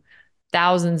through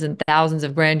thousands and thousands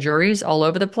of grand juries all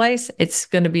over the place. It's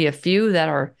going to be a few that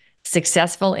are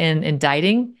successful in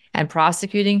indicting and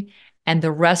prosecuting, and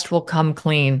the rest will come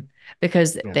clean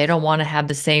because they don't want to have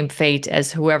the same fate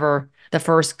as whoever the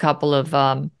first couple of,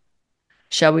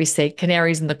 shall we say,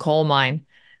 canaries in the coal mine,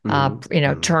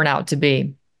 turn out to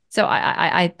be. So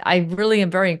I really am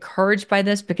very encouraged by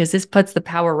this because this puts the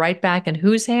power right back in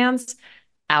whose hands?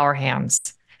 Our hands.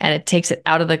 And it takes it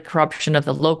out of the corruption of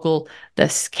the local,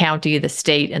 the county, the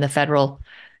state, and the federal,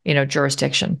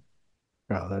 jurisdiction.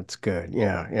 Oh, that's good.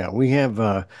 Yeah. We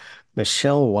have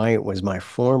Michelle White was my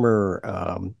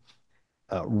former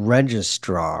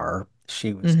registrar.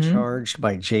 She was charged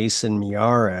by Jason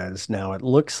Miyares. Now, it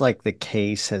looks like the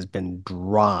case has been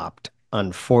dropped,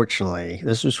 unfortunately.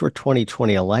 This was for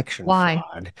 2020 election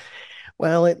fraud.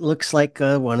 Well, it looks like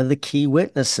one of the key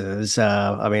witnesses.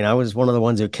 I was one of the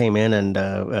ones who came in, and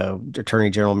Attorney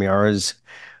General Miyares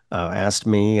asked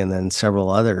me and then several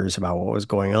others about what was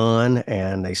going on,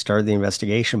 and they started the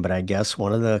investigation. But I guess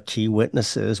one of the key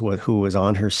witnesses who was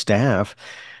on her staff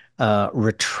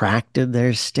retracted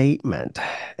their statement.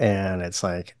 And it's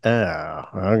like, oh,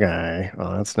 okay,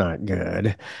 well, that's not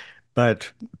good.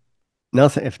 But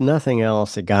if nothing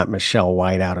else, it got Michelle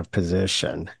White out of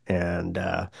position. And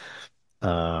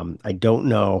I don't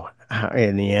know how,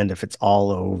 in the end, if it's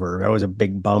all over. That was a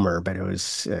big bummer, but it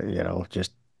was,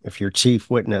 just if your chief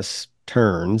witness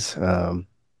turns,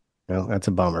 that's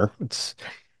a bummer. It's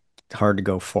hard to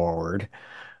go forward.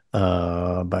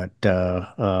 I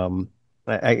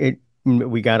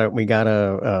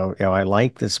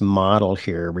like this model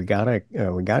here. We gotta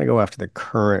go after the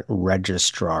current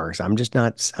registrars. I'm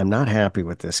not happy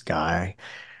with this guy.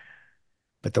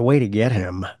 But the way to get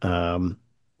him,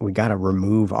 we got to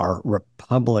remove our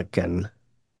Republican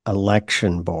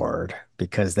election board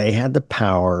because they had the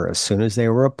power as soon as they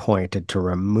were appointed to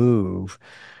remove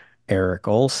Eric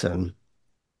Olson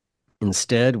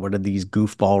Instead, what did these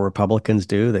goofball Republicans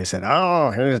do? They said,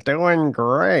 "Oh, he's doing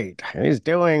great. He's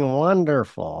doing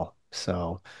wonderful."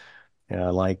 So, yeah, I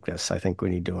like this. I think we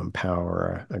need to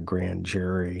empower a grand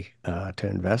jury to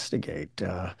investigate.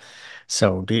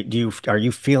 So, are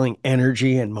you feeling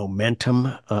energy and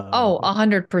momentum? Oh,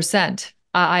 100%.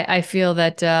 I feel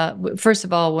that, first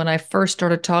of all, when I first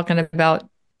started talking about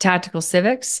tactical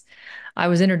civics, I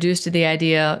was introduced to the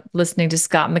idea listening to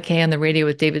Scott McKay on the radio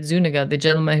with David Zuniga, the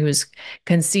gentleman who's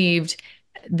conceived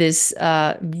this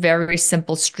very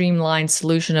simple, streamlined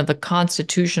solution of a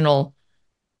constitutional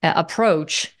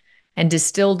approach and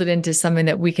distilled it into something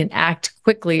that we can act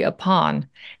quickly upon.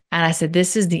 And I said,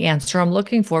 this is the answer I'm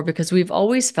looking for because we've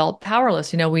always felt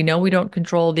powerless. We know we don't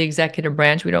control the executive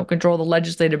branch. We don't control the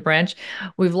legislative branch.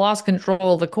 We've lost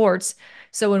control of the courts.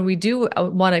 So when we do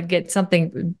want to get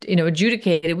something,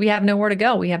 adjudicated, we have nowhere to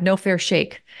go. We have no fair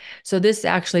shake. So this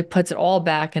actually puts it all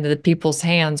back into the people's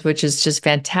hands, which is just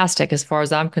fantastic as far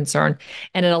as I'm concerned.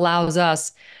 And it allows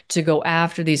us to go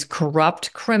after these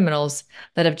corrupt criminals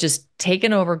that have just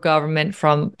taken over government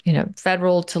from,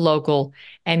 federal to local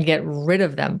and get rid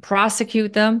of them,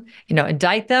 prosecute them,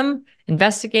 indict them,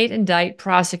 investigate, indict,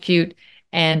 prosecute,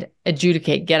 and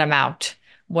adjudicate, get them out.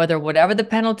 Whatever the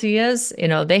penalty is,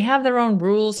 they have their own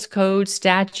rules, codes,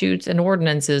 statutes, and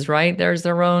ordinances, right? There's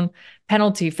their own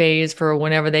penalty phase for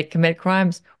whenever they commit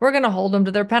crimes. We're going to hold them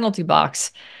to their penalty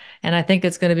box. And I think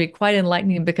it's going to be quite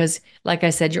enlightening because, like I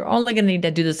said, you're only going to need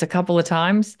to do this a couple of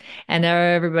times and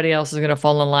everybody else is going to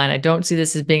fall in line. I don't see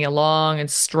this as being a long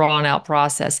and drawn out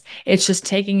process. It's just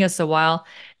taking us a while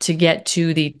to get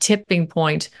to the tipping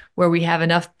point where we have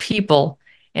enough people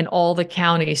in all the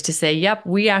counties to say, yep,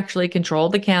 we actually control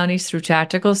the counties through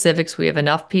tactical civics. We have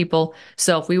enough people.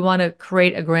 So if we want to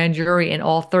create a grand jury in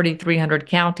all 3,300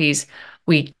 counties,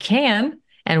 we can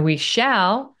and we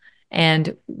shall.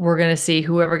 And we're going to see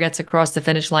whoever gets across the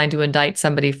finish line to indict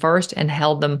somebody first and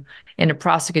held them in a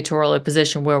prosecutorial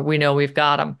position where we know we've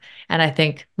got them. And I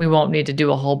think we won't need to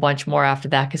do a whole bunch more after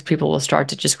that because people will start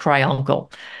to just cry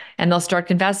uncle and they'll start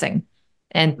confessing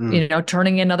and,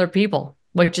 turning in other people,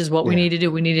 which is what we need to do.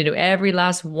 We need to do every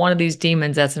last one of these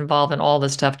demons that's involved in all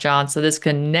this stuff, John. So this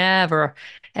can never,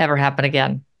 ever happen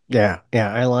again. Yeah,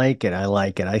 I like it.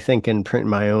 I think in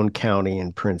my own county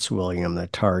in Prince William, the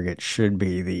target should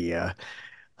be the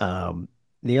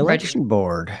election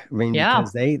board. I mean,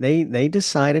 because they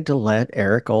decided to let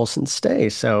Eric Olson stay.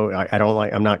 So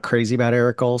I'm not crazy about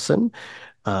Eric Olson.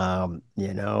 I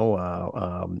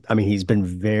mean, he's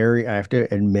been I have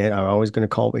to admit, I'm always going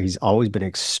to call, but he's always been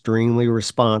extremely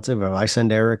responsive. If I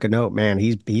send Eric a note, man,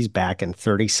 he's back in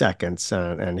 30 seconds,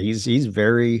 and he's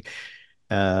very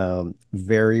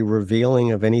very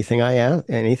revealing of anything I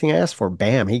ask for.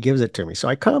 Bam, he gives it to me. So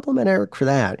I compliment Eric for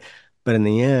that. But in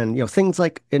the end, things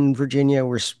like in Virginia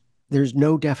where there's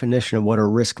no definition of what a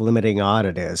risk limiting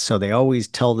audit is. So they always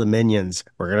tell the minions,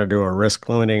 we're going to do a risk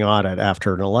limiting audit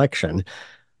after an election.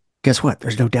 Guess what?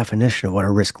 There's no definition of what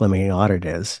a risk limiting audit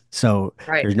is. So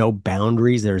There's no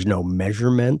boundaries. There's no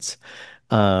measurements.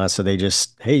 So they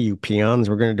just, hey, you peons,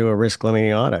 we're going to do a risk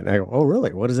limiting audit. And I go, oh,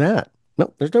 really? What is that?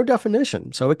 No, there's no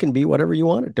definition. So it can be whatever you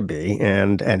want it to be.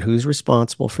 And who's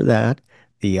responsible for that?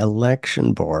 The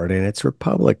election board, and it's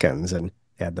Republicans, and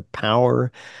they had the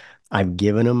power. I've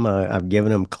given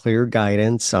them clear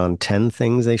guidance on 10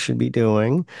 things they should be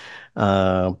doing.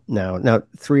 Now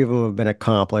 3 of them have been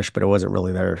accomplished, but it wasn't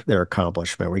really their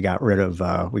accomplishment. We got rid of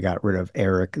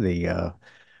Eric, the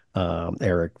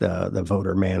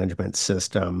voter management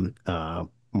system.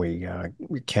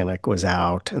 Kennick was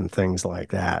out and things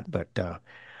like that. But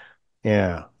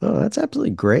yeah, oh, that's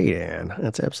absolutely great, Ann.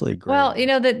 That's absolutely great. Well,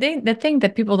 the thing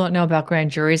that people don't know about grand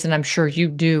juries, and I'm sure you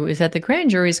do, is that the grand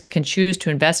juries can choose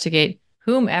to investigate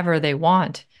whomever they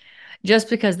want. Just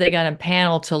because they got a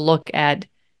panel to look at,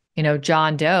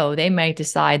 John Doe, they might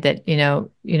decide that,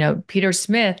 Peter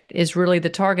Smith is really the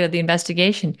target of the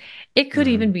investigation. It could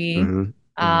even be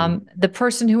the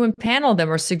person who impaneled them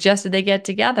or suggested they get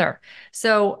together.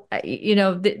 So,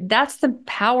 that's the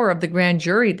power of the grand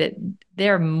jury, that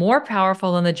they're more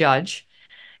powerful than the judge,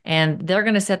 and they're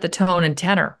going to set the tone and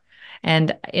tenor.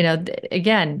 And,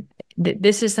 again,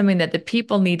 this is something that the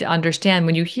people need to understand.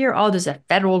 When you hear, oh, there's a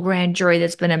federal grand jury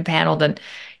that's been impaneled and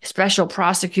special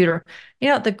prosecutor,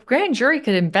 the grand jury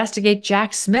could investigate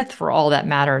Jack Smith for all that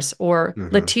matters, or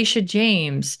Letitia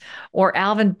James, or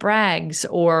Alvin Braggs,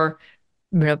 or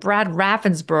Brad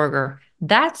Raffensperger.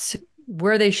 That's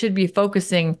where they should be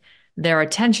focusing their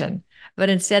attention. But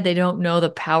instead, they don't know the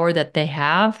power that they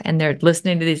have, and they're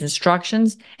listening to these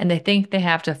instructions, and they think they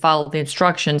have to follow the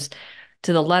instructions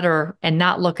to the letter and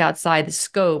not look outside the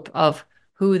scope of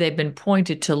who they've been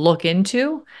pointed to look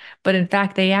into, but in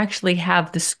fact, they actually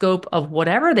have the scope of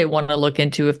whatever they want to look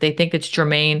into if they think it's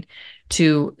germane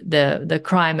to the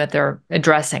crime that they're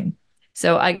addressing.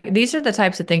 So these are the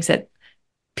types of things that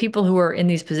people who are in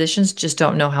these positions just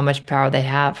don't know how much power they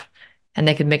have, and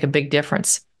they could make a big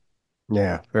difference.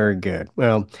 Yeah, very good.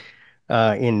 Well,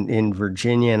 in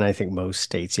Virginia, and I think most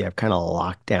states, you have kind of a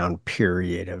lockdown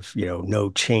period of, no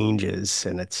changes,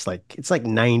 and it's like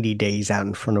 90 days out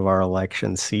in front of our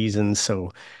election season.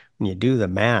 So when you do the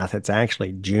math, it's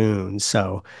actually June.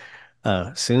 So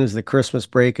as soon as the Christmas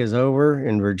break is over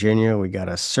in Virginia, we got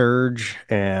to surge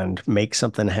and make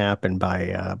something happen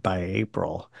by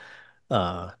April,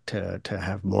 to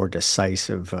have more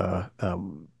decisive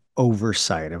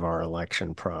oversight of our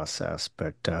election process.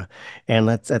 But and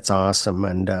that's awesome.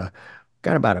 And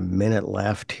got about a minute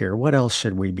left here. What else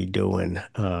should we be doing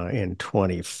in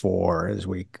 24 as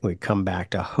we come back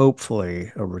to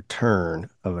hopefully a return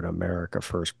of an America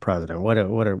First president? What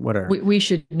are we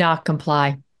should not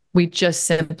comply. We just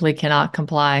simply cannot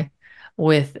comply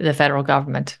with the federal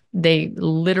government. They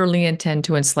literally intend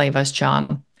to enslave us,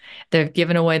 John. They've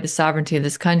given away the sovereignty of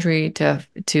this country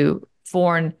to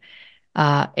foreign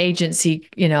agency,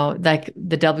 like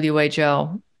the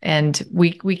WHO, and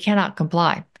we cannot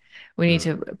comply. We need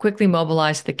to quickly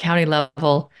mobilize the county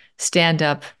level, stand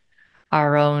up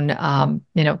our own,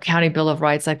 county bill of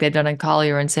rights like they've done in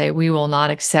Collier, and say we will not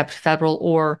accept federal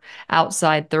or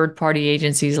outside third-party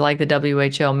agencies like the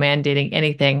WHO mandating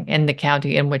anything in the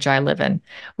county in which I live in.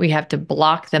 We have to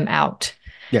block them out.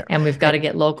 Yeah. And we've got to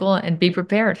get local and be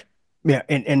prepared. Yeah,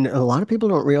 and a lot of people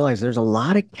don't realize there's a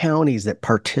lot of counties that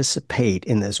participate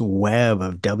in this web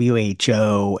of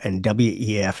WHO and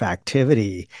WEF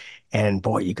activity. And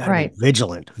boy, you got to be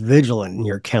vigilant in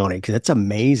your county, because it's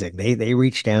amazing. They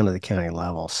reach down to the county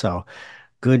level. So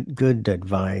good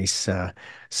advice.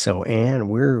 So Ann,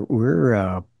 we're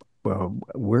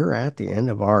at the end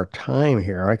of our time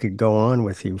here. I could go on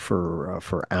with you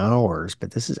for hours, but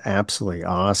this is absolutely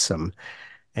awesome.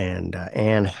 And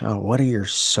Ann, what are your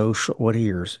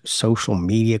social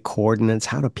media coordinates?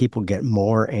 How do people get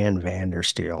more Ann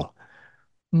Vandersteel?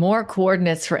 More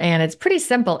coordinates for Ann. It's pretty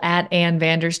simple, at Ann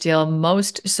Vandersteel.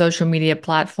 Most social media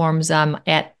platforms, I'm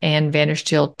at Ann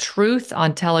Vandersteel Truth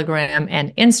on Telegram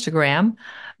and Instagram,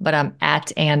 but I'm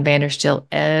at Ann Vandersteel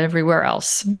everywhere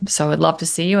else. So I'd love to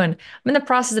see you. And I'm in the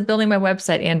process of building my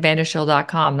website,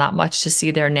 annvandersteel.com. Not much to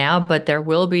see there now, but there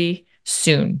will be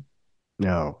soon.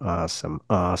 No,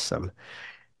 awesome.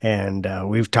 And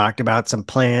we've talked about some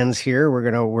plans here. We're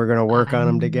gonna work on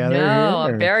them together. No,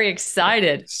 here. I'm very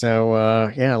excited.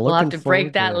 So yeah, we'll have to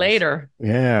break that later.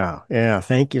 Yeah.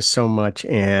 Thank you so much,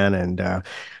 Ann, and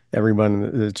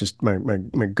everyone. Just my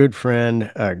good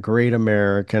friend, great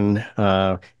American.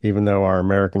 Even though our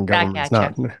American government's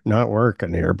not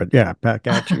working here, but yeah, back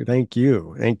at you. Thank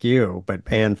you. But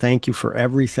Ann, thank you for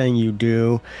everything you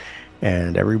do.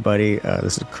 And everybody,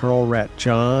 this is Colonel Ret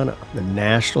John, the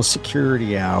National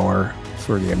Security Hour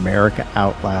for the America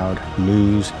Out Loud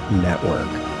News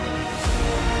Network.